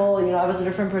high school, you know, I was a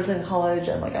different person in college,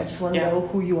 and like I just want to know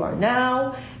who you are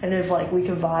now and if like we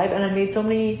can vibe. And I remade so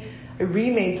many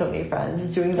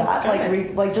friends doing that,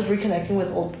 like just reconnecting with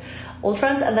old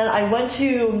friends. And then I went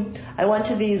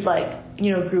to these like,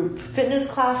 you know, group fitness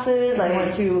classes. I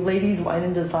went to Ladies Wine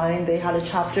and Design. They had a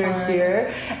chapter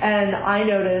here, and I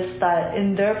noticed that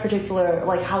in their particular,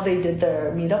 like how they did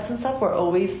their meetups and stuff were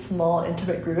always small,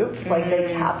 intimate groups. Like they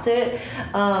capped it,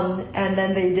 and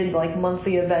then they did like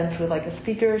monthly events with like a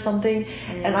speaker or something.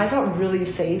 And I felt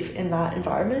really safe in that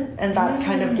environment, and that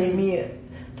kind of gave me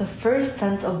the first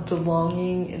sense of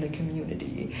belonging in a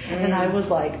community. And I was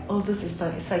like, oh, this is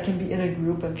nice. I can be in a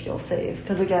group and feel safe.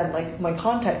 Because again, like my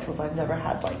context was I've never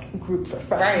had like groups of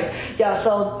friends. Right. Yeah,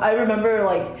 so I remember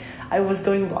like I was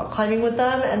going rock climbing with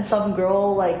them, and some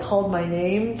girl like called my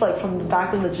name like from the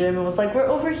back of the gym and was like, we're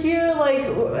over here, like,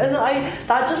 and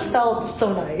that just felt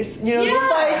so nice. You know,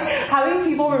 just like having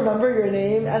people remember your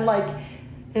name and like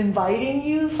inviting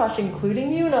you / including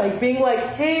you, like being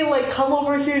like, hey, like come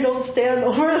over here, don't stand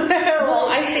over there. Well,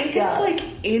 I think it's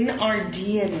like in our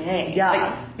DNA.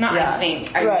 Like, not I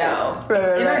think, I know.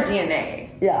 It's in our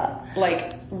DNA. Yeah.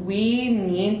 Like we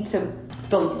need to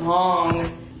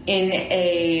belong in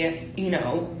a, you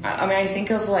know, I mean, I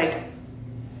think of like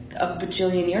a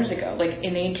bajillion years ago, like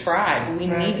in a tribe. We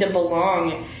need to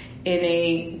belong in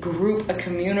a group, a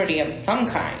community of some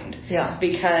kind. Yeah.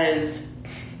 Because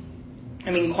I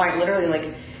mean, quite literally,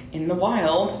 like, in the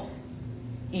wild,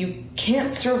 you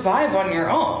can't survive on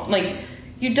your own. Like,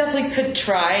 you definitely could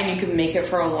try and you could make it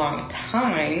for a long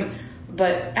time,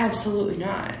 but absolutely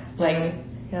not. Like,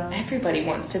 everybody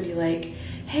wants to be like,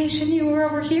 hey, Shinny, we're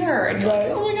over here. And you're like,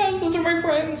 oh my gosh, those are my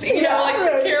friends. You know, like,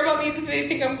 they care about me because they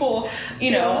think I'm cool.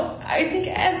 You know, I think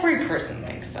every person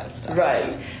thinks that stuff.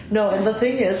 Right. No, and the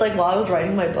thing is, like, while I was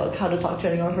writing my book, How to Talk to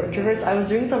Anyone for Introverts, I was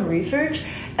doing some research,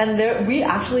 and we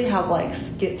actually have, like,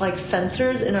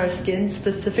 sensors in our skin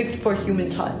specific for human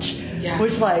touch,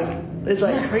 which, like, is,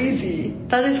 like, crazy.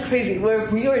 That is crazy, where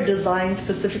we are designed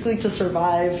specifically to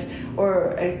survive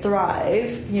or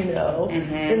thrive, you know,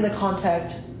 in the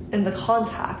contact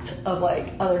of,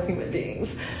 like, other human beings.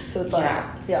 So it's, like,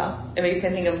 It makes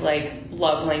me think of, like,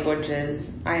 love languages.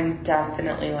 I'm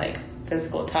definitely, like,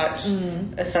 physical touch,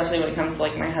 especially when it comes to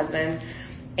like my husband,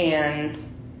 and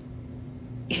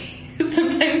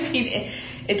sometimes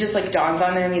it just like dawns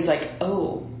on him. He's like,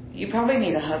 oh, you probably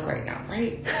need a hug right now,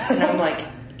 right? And I'm like,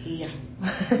 yeah.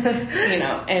 You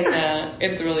know, and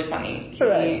it's really funny.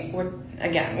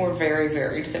 We're very,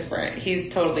 very different.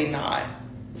 He's totally not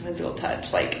physical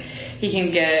touch. Like, he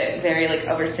can get very like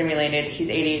overstimulated. He's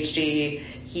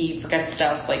ADHD. He forgets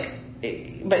stuff, like,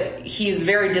 but he's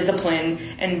very disciplined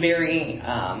and very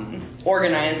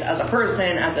organized as a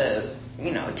person, as a,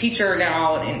 you know, teacher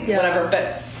now and whatever.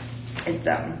 But it's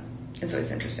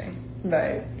always interesting.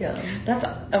 Right. Yeah. That's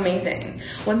amazing.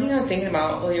 One thing I was thinking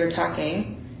about while you were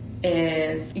talking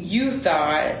is you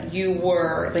thought you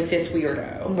were like this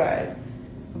weirdo. Right.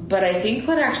 But I think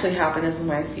what actually happened, this is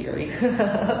my theory.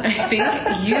 I think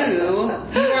you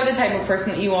are the type of person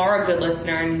that you are a good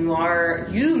listener,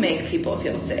 and you make people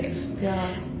feel safe.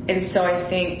 Yeah. And so I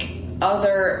think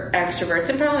other extroverts,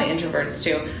 and probably introverts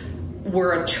too,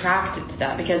 were attracted to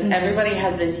that because everybody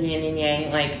has this yin and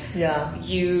yang. Like,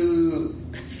 you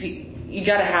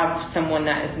got to have someone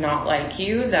that is not like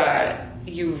you that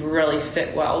you really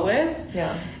fit well with.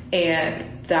 Yeah.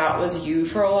 And that was you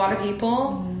for a lot of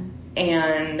people.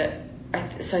 And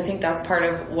so I think that's part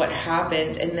of what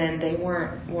happened. And then they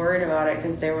weren't worried about it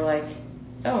because they were like,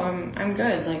 oh, I'm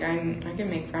good. Like, I can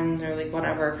make friends or like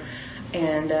whatever.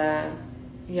 And I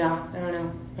don't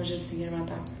know. I was just thinking about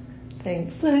that.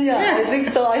 Thanks. I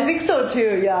think so. I think so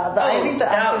too. Yeah. I think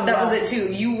that was it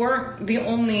too. You weren't the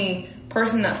only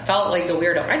person that felt like a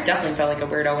weirdo. I definitely felt like a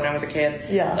weirdo when I was a kid.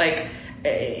 Yeah. Like,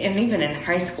 and even in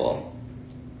high school.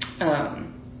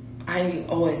 I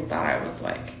always thought I was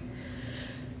like,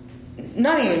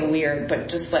 not even weird, but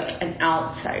just like an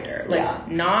outsider. Like,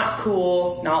 not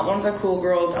cool, not one of the cool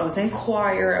girls. I was in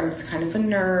choir. I was kind of a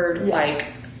nerd. Like,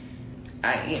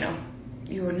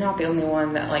 you were not the only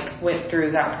one that like went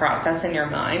through that process in your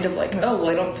mind of like, oh, well,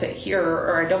 I don't fit here,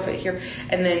 or I don't fit here.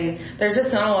 And then there's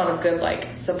just not a lot of good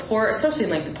like support, especially in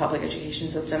like the public education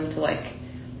system, to like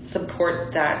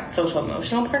support that social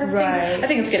emotional part of things. I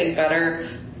think it's getting better,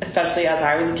 especially as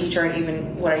I was a teacher, and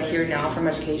even what I hear now from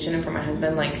education and from my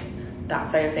husband, like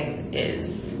that side of things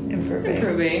is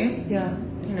improving. Yeah.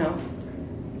 You know,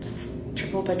 just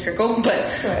trickle by trickle, but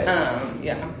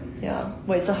yeah. Yeah.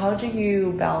 Wait, so how do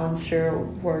you balance your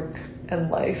work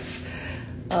and life,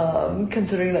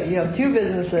 considering that you have 2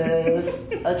 businesses,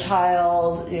 a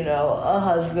child, you know, a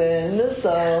husband, and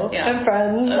friends, and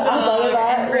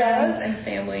friends and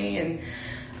family, and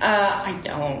I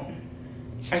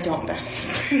don't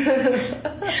balance.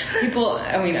 People,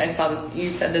 I mean, I saw this,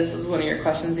 you said this was one of your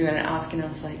questions you wanted to ask, and I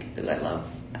was like, ooh, I love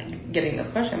getting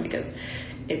this question because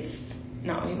it's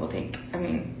not what people think. I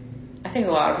mean, I think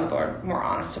a lot of people are more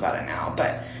honest about it now,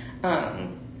 but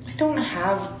I don't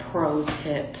have pro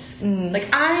tips.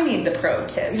 Like, I need the pro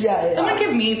tips. Someone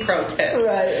give me pro tips.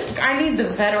 Like, I need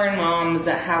the veteran moms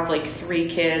that have like 3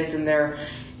 kids and they're,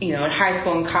 you know, in high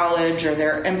school and college, or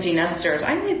they're empty nesters.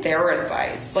 I need their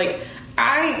advice. Like,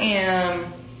 I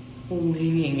am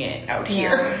winging it out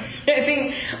here. I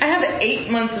think I have 8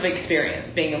 months of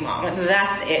experience being a mom, and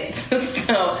that's it.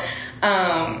 So,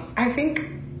 I think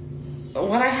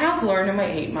what I have learned in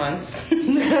my 8 months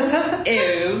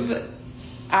is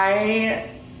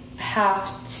I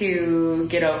have to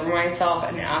get over myself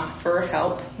and ask for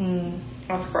help.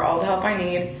 Ask for all the help I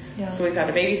need. So we've had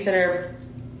a babysitter.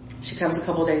 She comes a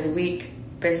couple days a week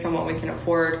based on what we can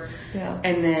afford.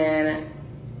 And then,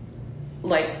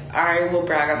 like, I will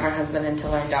brag on my husband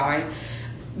until I die,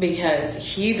 because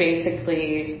he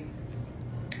basically,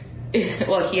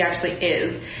 well, he actually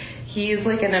is. He's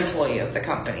like an employee of the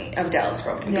company, of Dallas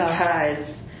Krogan, because,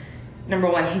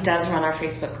 number one, he does run our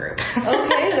Facebook group.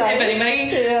 Okay, nice. If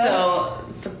anybody,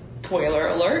 so, spoiler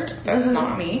alert, that's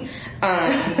not me.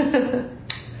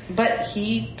 But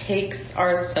he takes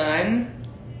our son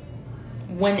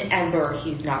whenever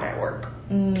he's not at work,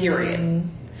 period.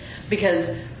 Because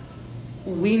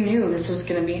we knew this was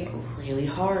going to be really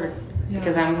hard,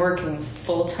 because I'm working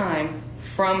full time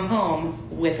from home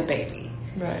with a baby.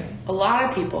 A lot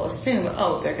of people assume,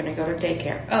 oh, they're going to go to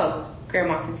daycare. Oh,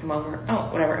 grandma can come over. Oh,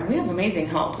 whatever. And we have amazing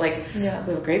help. Like, we have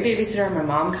a great babysitter. My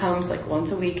mom comes like once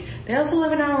a week. They also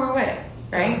live an hour away,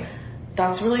 right?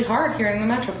 That's really hard here in the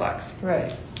Metroplex.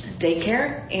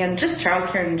 Daycare and just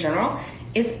childcare in general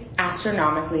is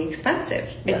astronomically expensive.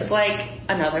 It's like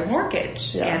another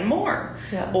mortgage and more,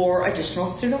 or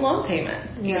additional student loan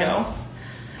payments. You know,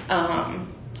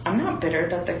 I'm not bitter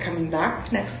that they're coming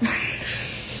back next month.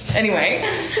 Anyway,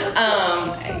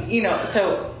 you know,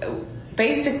 so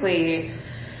basically,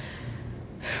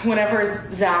 whenever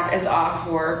Zach is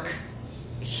off work,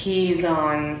 he's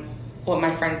on what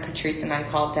my friend Patrice and I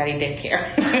call daddy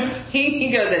daycare.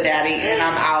 he goes to daddy and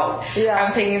I'm out.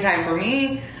 I'm taking time for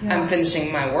me. I'm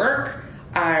finishing my work.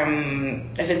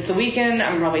 If it's the weekend,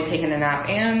 I'm probably taking a nap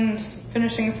and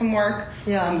finishing some work.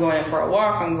 I'm going for a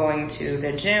walk. I'm going to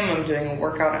the gym. I'm doing a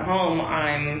workout at home.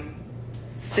 I'm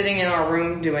sitting in our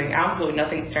room doing absolutely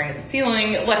nothing, staring at the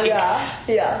ceiling. Like,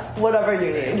 whatever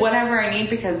you need. Whatever I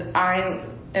need, because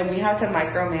we have to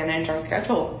micromanage our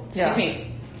schedule. Excuse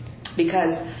me.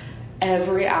 Because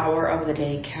every hour of the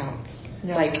day counts.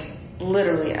 Like,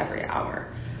 literally every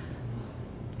hour.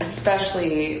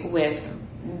 Especially with,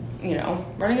 you know,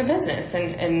 running a business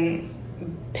and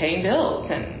paying bills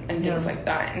and things like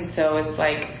that. And so it's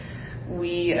like,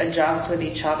 we adjust with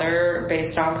each other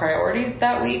based on priorities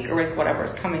that week, or with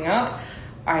whatever's coming up.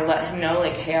 I let him know,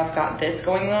 like, hey, I've got this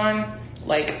going on.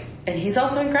 Like, and he's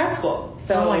also in grad school.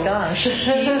 So, oh my gosh.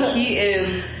 he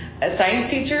is a science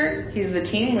teacher. He's the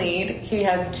team lead. He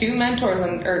has 2 mentors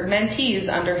or mentees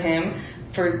under him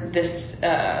for this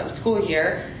school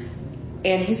year.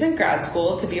 And he's in grad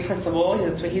school to be a principal.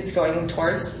 That's what he's going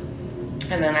towards.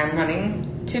 And then I'm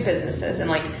running 2 businesses. And,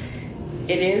 like,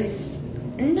 it is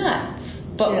nuts,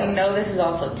 but we know this is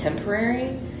also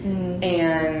temporary.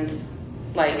 And,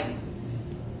 like,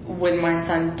 when my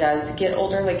son does get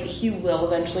older, like, he will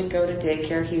eventually go to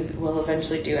daycare, he will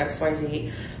eventually do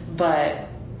XYZ, but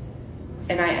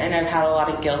and I've had a lot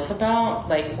of guilt about,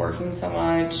 like, working so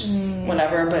much,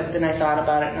 whatever, but then I thought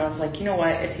about it and I was like, you know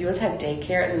what, if he was at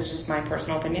daycare, this is just my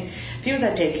personal opinion, if he was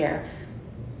at daycare,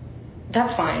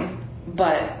 that's fine,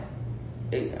 but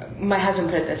my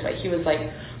husband put it this way, he was like,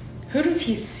 who does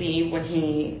he see when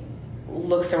he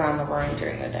looks around the room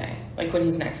during the day, like when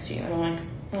he's next to you, and I'm like,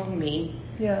 oh, me.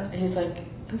 Yeah. And he's like,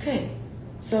 okay,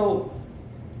 so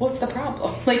what's the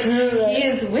problem? Like, he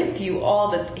is with you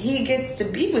he gets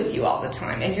to be with you all the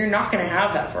time, and you're not going to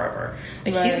have that forever.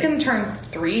 Like, he's going to turn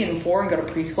 3 and 4 and go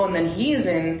to preschool, and then he's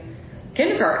in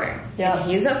kindergarten. Yeah.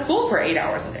 And he's at school for 8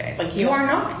 hours a day. Like, you are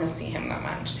not going to see him that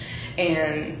much.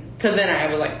 And so then I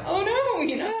was like, oh no,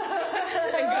 you know.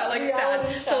 I got like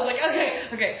sad. So I was like,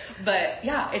 okay. But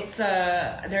yeah, it's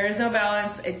there is no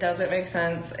balance. It doesn't make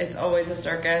sense. It's always a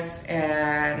circus,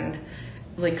 and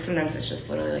like sometimes it's just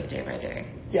literally like day by day.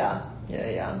 Yeah.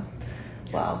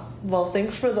 Wow. Well,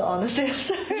 thanks for the honest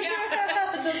answer.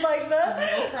 Yeah. Just like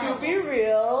that. No To be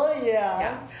real.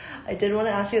 Yeah. I did want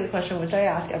to ask you the question, which I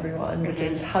ask everyone, which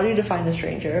is, how do you define a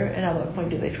stranger, and at what point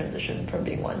do they transition from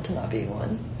being one to not being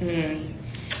one?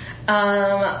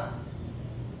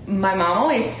 My mom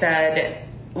always said,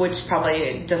 which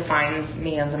probably defines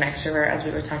me as an extrovert, as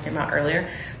we were talking about earlier.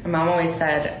 My mom always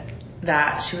said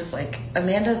that she was like,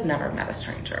 Amanda's never met a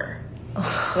stranger.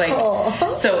 Like,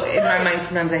 so in my mind,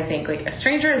 sometimes I think like a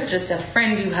stranger is just a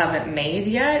friend you haven't made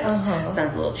yet. Sounds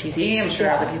a little cheesy. I'm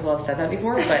sure other people have said that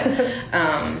before, but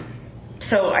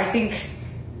so I think,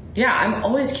 I'm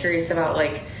always curious about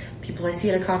like people I see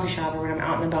at a coffee shop or when I'm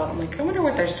out and about. I'm like, I wonder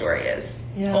what their story is,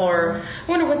 or I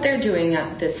wonder what they're doing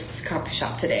at this coffee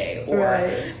shop today,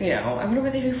 or you know, I wonder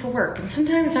what they do for work. And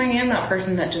sometimes I am that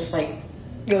person that just like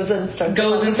goes and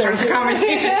starts a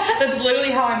conversation. That's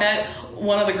literally how I met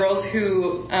one of the girls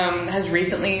who has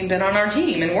recently been on our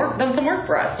team and done some work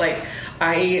for us. Like,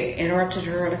 I interrupted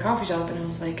her at a coffee shop and I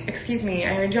was like, excuse me,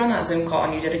 I heard you on that Zoom call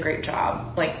and you did a great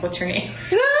job. Like, what's your name?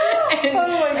 Oh my God. And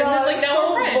then, like,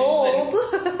 now we're friends. Bold.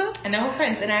 And now we're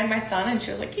friends. And I had my son and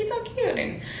she was like, he's so cute.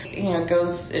 And, you know, it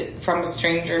goes from a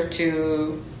stranger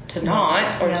to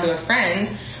not, or to a friend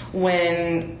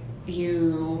when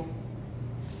you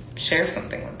share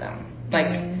something with them.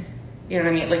 Like, you know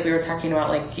what I mean? Like we were talking about,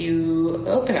 like you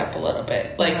open up a little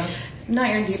bit. Like, not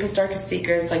your deepest, darkest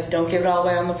secrets. Like, don't give it all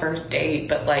away on the first date.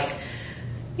 But like,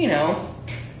 you know,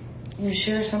 you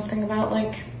share something about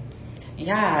like,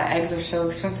 eggs are so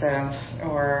expensive.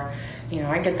 Or, you know,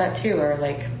 I get that too. Or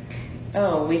like,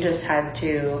 oh, we just had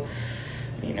to,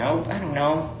 you know, I don't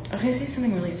know. I was going to say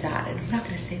something really sad, and I'm not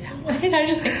going to say that one. I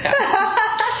just think that.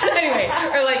 Anyway,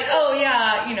 or like, oh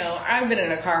yeah, you know, I've been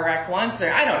in a car wreck once, or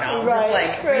I don't know, just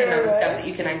like random stuff that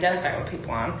you can identify with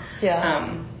people on.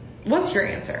 What's your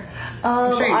answer?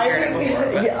 I'm sure you've shared it before.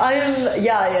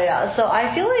 But. So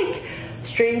I feel like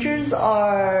strangers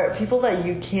are people that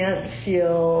you can't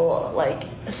feel like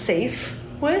safe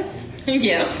with.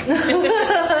 Yes.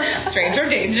 Stranger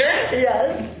danger.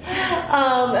 Yes.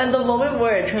 And the moment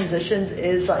where it transitions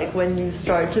is like when you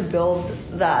start to build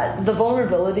the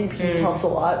vulnerability piece helps a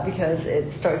lot, because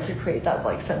it starts to create that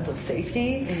like sense of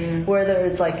safety, whether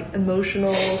it's like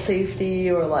emotional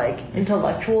safety or like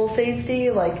intellectual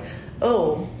safety, like,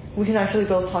 oh, we can actually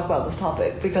both talk about this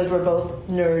topic because we're both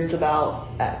nerds about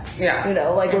X. Yeah. You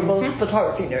know, like we're both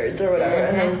photography nerds or whatever.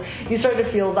 And then you start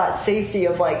to feel that safety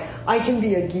of like, I can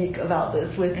be a geek about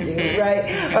this with you,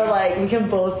 right? Or like, we can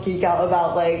both geek out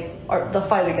about like the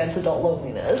fight against adult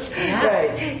loneliness.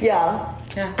 Right? Yeah.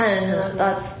 And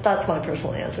that's my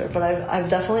personal answer. But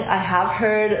I have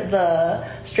heard the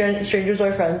strangers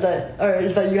are friends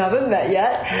that you haven't met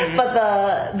yet.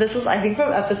 But this was, I think,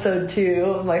 from episode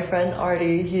 2. My friend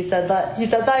Artie, he said that he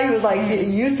was like, he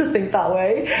used to think that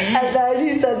way, and then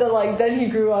he said that like then he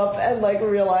grew up and like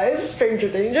realized stranger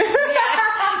danger. Yeah.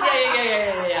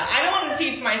 I don't want to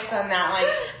teach my son that, like,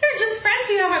 they're just friends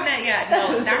you haven't met yet.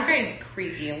 No, that guy's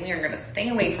creepy and we are going to stay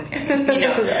away from him. You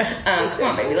know, come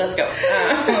on, baby, let's go.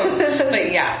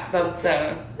 But yeah, that's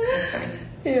funny.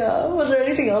 Yeah. Was there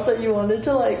anything else that you wanted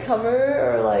to like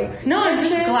cover or like? No, I'm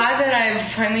just glad that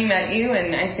I've finally met you,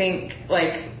 and I think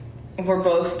like we're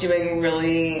both doing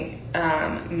really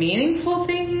meaningful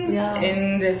things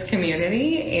in this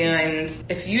community. And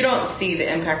if you don't see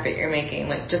the impact that you're making,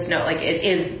 like just know like it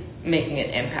is making an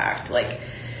impact. Like,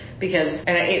 because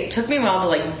it took me a while to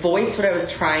like voice what I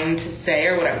was trying to say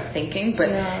or what I was thinking, but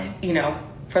you know,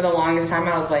 for the longest time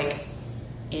I was like,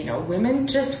 you know, women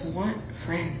just want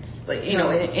friends, like, you know,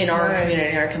 in our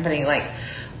community, in our company, like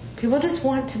people just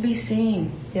want to be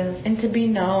seen and to be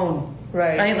known,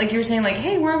 right? Like you were saying, like,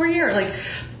 hey, we're over here, like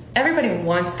everybody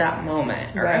wants that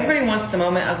moment, or everybody wants the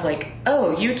moment of like,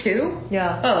 oh, you too?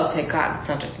 Oh, thank God, it's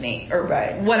not just me, or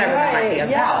whatever that might be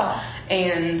about.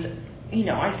 And you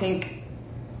know, I think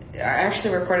I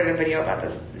actually recorded a video about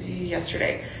this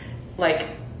yesterday.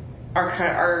 Like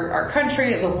our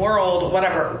country, the world,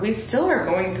 whatever, we still are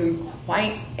going through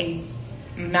quite a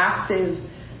massive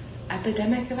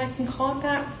epidemic, if I can call it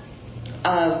that,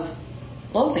 of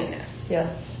loneliness. Yes.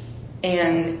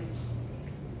 And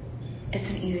it's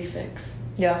an easy fix.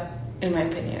 Yeah. In my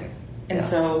opinion. And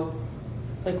so,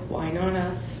 like, why not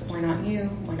us? Why not you?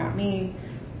 Why not me?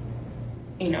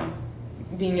 You know,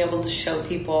 being able to show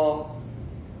people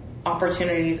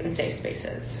opportunities and safe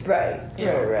spaces. Right.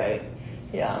 Yeah. Right.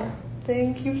 Yeah.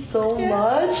 Thank you so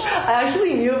much. I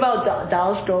actually knew about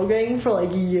Dallas Girl Gang for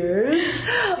like years.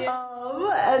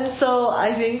 And so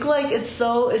I think like it's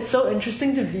so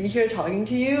interesting to be here talking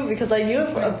to you because I knew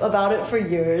about it for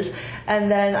years, and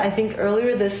then I think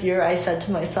earlier this year I said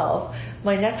to myself,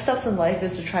 my next steps in life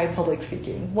is to try public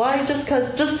speaking. Why? Just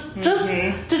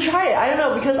to try it. I don't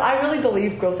know, because I really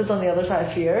believe growth is on the other side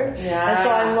of fear. Yeah. And so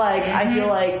I'm like, I feel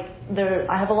like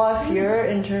I have a lot of fear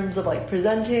in terms of like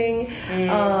presenting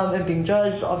and being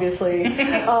judged, obviously.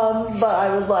 But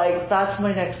I was like, that's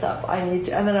my next step. I need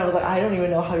to. And then I was like, I don't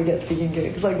even know how to get speaking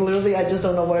gigs. Like literally, I just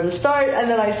don't know where to start. And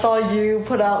then I saw you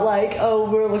put out like,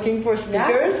 oh, we're looking for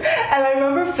speakers. Yeah. And I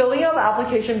remember filling out the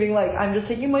application, being like, I'm just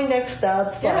taking my next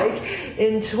steps, like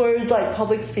in towards like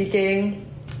public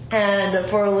speaking. And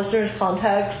for listeners'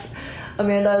 context,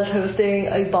 Amanda is hosting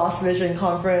a Boss Vision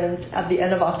conference at the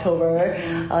end of October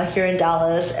here in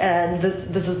Dallas, and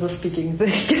this is the speaking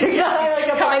thing.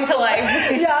 Coming to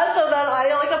life. Yeah, so then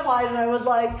I like applied and I was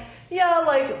like, yeah,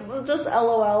 like just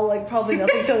LOL, like probably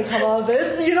nothing's gonna come out of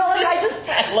this. You know, like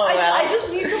I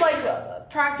just need to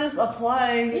like practice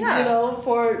applying, you know,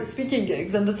 for speaking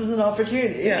gigs, and this is an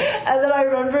opportunity. Yeah. And then I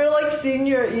remember like seeing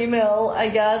your email, I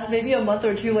guess maybe a month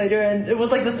or two later, and it was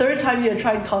like the third time you had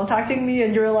tried contacting me,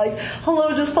 and you were like,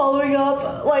 hello, just following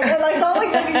up, like, and I saw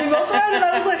like the email thread, and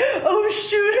I was like, oh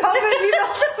shoot, how many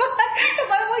emails am I?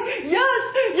 Because I'm like, yes,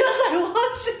 I want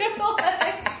to.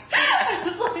 I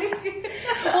was like,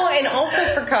 well, and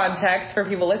also for context, for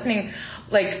people listening,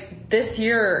 like this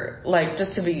year, like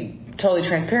just to be totally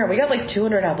transparent, we got like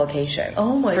 200 applications.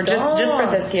 Oh my god! Just for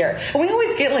this year, and we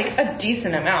always get like a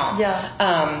decent amount. Yeah.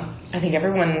 I think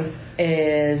everyone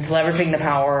is leveraging the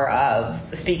power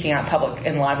of speaking at public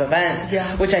and live events,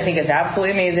 which I think is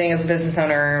absolutely amazing as a business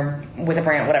owner with a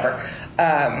brand, whatever.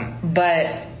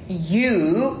 But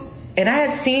you. And I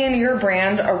had seen your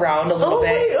brand around a little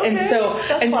bit, okay. and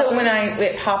so when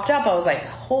it popped up, I was like,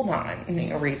 "Hold on, you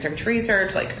know, research,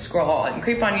 like scroll and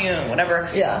creep on you and whatever."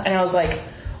 Yeah. And I was like,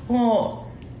 "Well,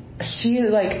 she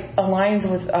like aligns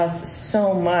with us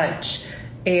so much,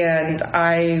 and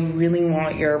I really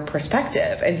want your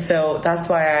perspective." And so that's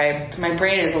why my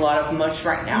brain is a lot of mush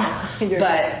right now,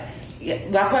 but.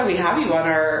 Yeah, that's why we have you on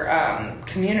our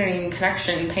community and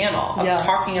connection panel of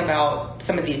talking about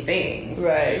some of these things.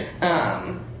 Right.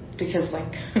 Because,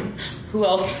 like, who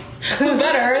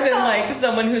better than, like,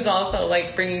 someone who's also,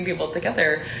 like, bringing people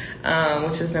together,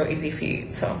 which is no easy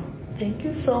feat, so. Thank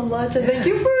you so much, and thank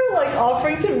you for like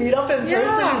offering to meet up in person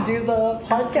and do the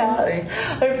podcast.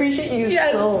 I appreciate you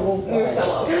so much. You're so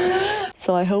welcome.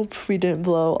 So I hope we didn't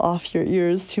blow off your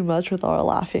ears too much with our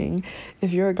laughing.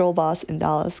 If you're a girl boss in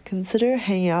Dallas, consider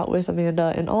hanging out with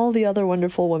Amanda and all the other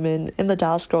wonderful women in the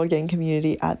Dallas Girl Gang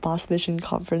community at Boss Vision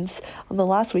Conference on the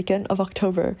last weekend of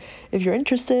October. If you're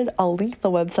interested, I'll link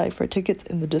the website for tickets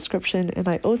in the description, and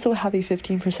I also have a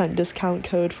 15% discount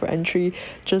code for entry.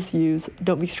 Just use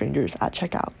Don't Be Strangers at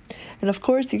checkout. And of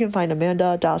course, you can find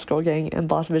Amanda, Dallas Girl Gang, and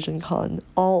Boss Vision Con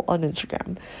all on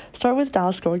Instagram. Start with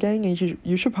Dallas Girl Gang, and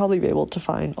you should probably be able to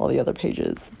find all the other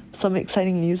pages. Some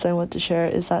exciting news I want to share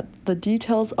is that the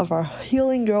details of our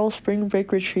Healing Girl Spring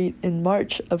Break Retreat in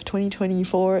March of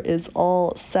 2024 is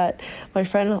all set. My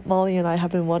friend Molly and I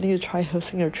have been wanting to try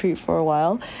hosting a retreat for a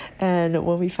while, and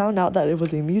when we found out that it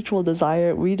was a mutual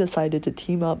desire, we decided to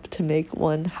team up to make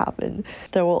one happen.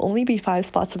 There will only be 5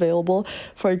 spots available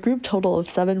for a group total of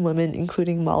 7 women,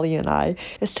 including Molly and I.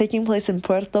 It's taking place in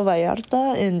Puerto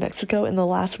Vallarta in Mexico in the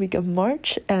last week of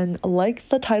March, and like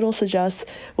the title suggests,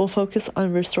 we'll focus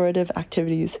on restorative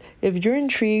activities. If you're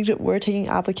intrigued, we're taking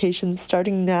applications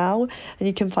starting now, and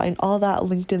you can find all that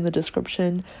linked in the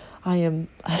description. I am,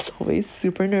 as always,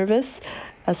 super nervous,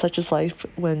 as such is life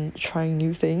when trying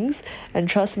new things, and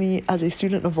trust me, as a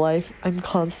student of life, I'm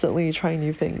constantly trying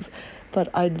new things,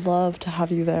 but I'd love to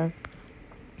have you there.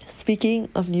 Speaking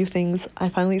of new things, I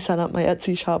finally set up my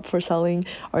Etsy shop for selling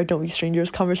our Don't Be Strangers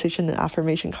conversation and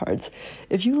affirmation cards.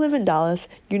 If you live in Dallas,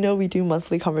 you know we do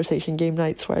monthly conversation game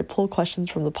nights where I pull questions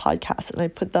from the podcast and I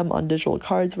put them on digital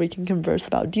cards where you can converse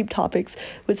about deep topics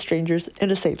with strangers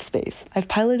in a safe space. I've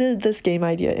piloted this game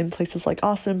idea in places like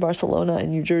Austin, Barcelona,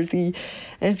 and New Jersey.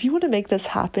 And if you want to make this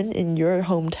happen in your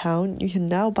hometown, you can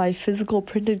now buy physical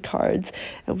printed cards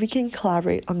and we can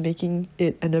collaborate on making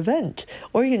it an event.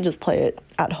 Or you can just play it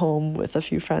at home with a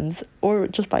few friends or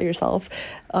just by yourself,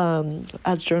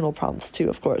 as journal prompts too,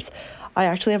 of course. I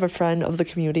actually have a friend of the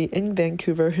community in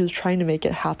Vancouver who's trying to make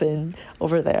it happen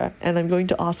over there, and I'm going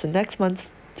to Austin next month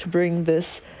to bring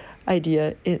this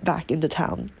idea back into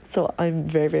town. So I'm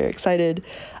very, very excited.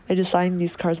 I designed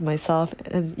these cards myself,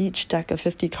 and each deck of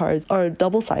 50 cards are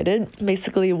double-sided,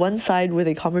 basically one side with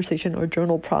a conversation or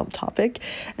journal prompt topic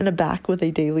and a back with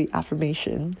a daily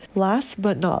affirmation. Last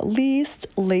but not least,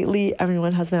 lately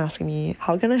everyone has been asking me,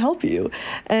 how can I help you?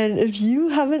 And if you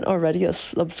haven't already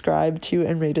subscribed to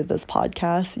and rated this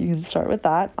podcast, you can start with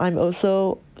that. I'm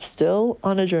also still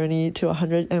on a journey to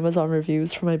 100 Amazon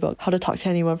reviews for my book, How to Talk to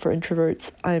Anyone for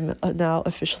Introverts. I'm now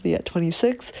officially at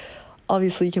 26.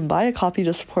 Obviously, you can buy a copy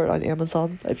to support on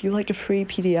Amazon. If you like a free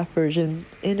PDF version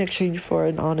in exchange for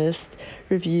an honest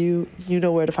review, you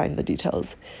know where to find the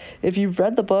details. If you've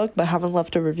read the book but haven't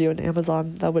left a review on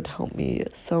Amazon, that would help me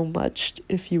so much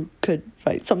if you could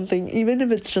write something, even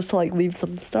if it's just to like leave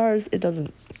some stars. It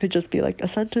could just be like a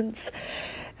sentence.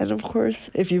 And of course,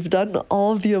 if you've done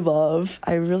all of the above,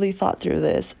 I really thought through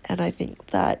this, and I think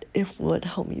that it would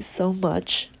help me so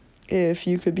much if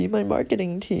you could be my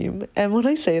marketing team. And when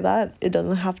I say that, it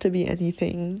doesn't have to be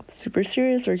anything super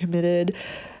serious or committed.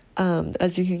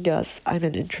 As you can guess, I'm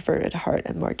an introvert at heart,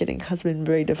 and marketing has been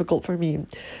very difficult for me.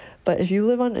 But if you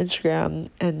live on Instagram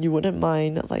and you wouldn't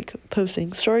mind like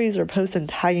posting stories or posts and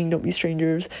tagging Don't Be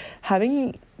Strangers,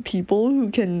 having people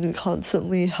who can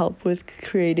constantly help with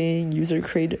creating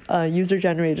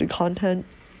user-generated content,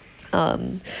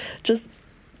 just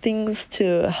things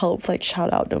to help like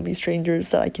shout out Don't Be Strangers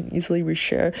that I can easily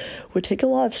reshare would take a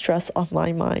lot of stress off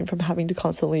my mind from having to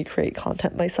constantly create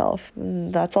content myself.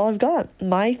 And that's all I've got.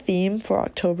 My theme for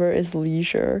October is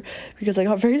leisure, because I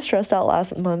got very stressed out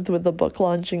last month with the book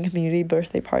launch and community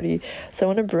birthday party, so I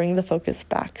want to bring the focus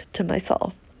back to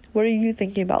myself. What are you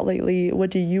thinking about lately? What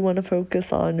do you want to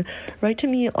focus on? Write to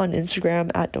me on Instagram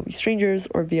at Don't Be Strangers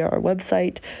or via our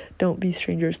website,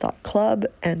 don'tbestrangers.club.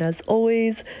 And as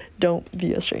always, don't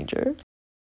be a stranger.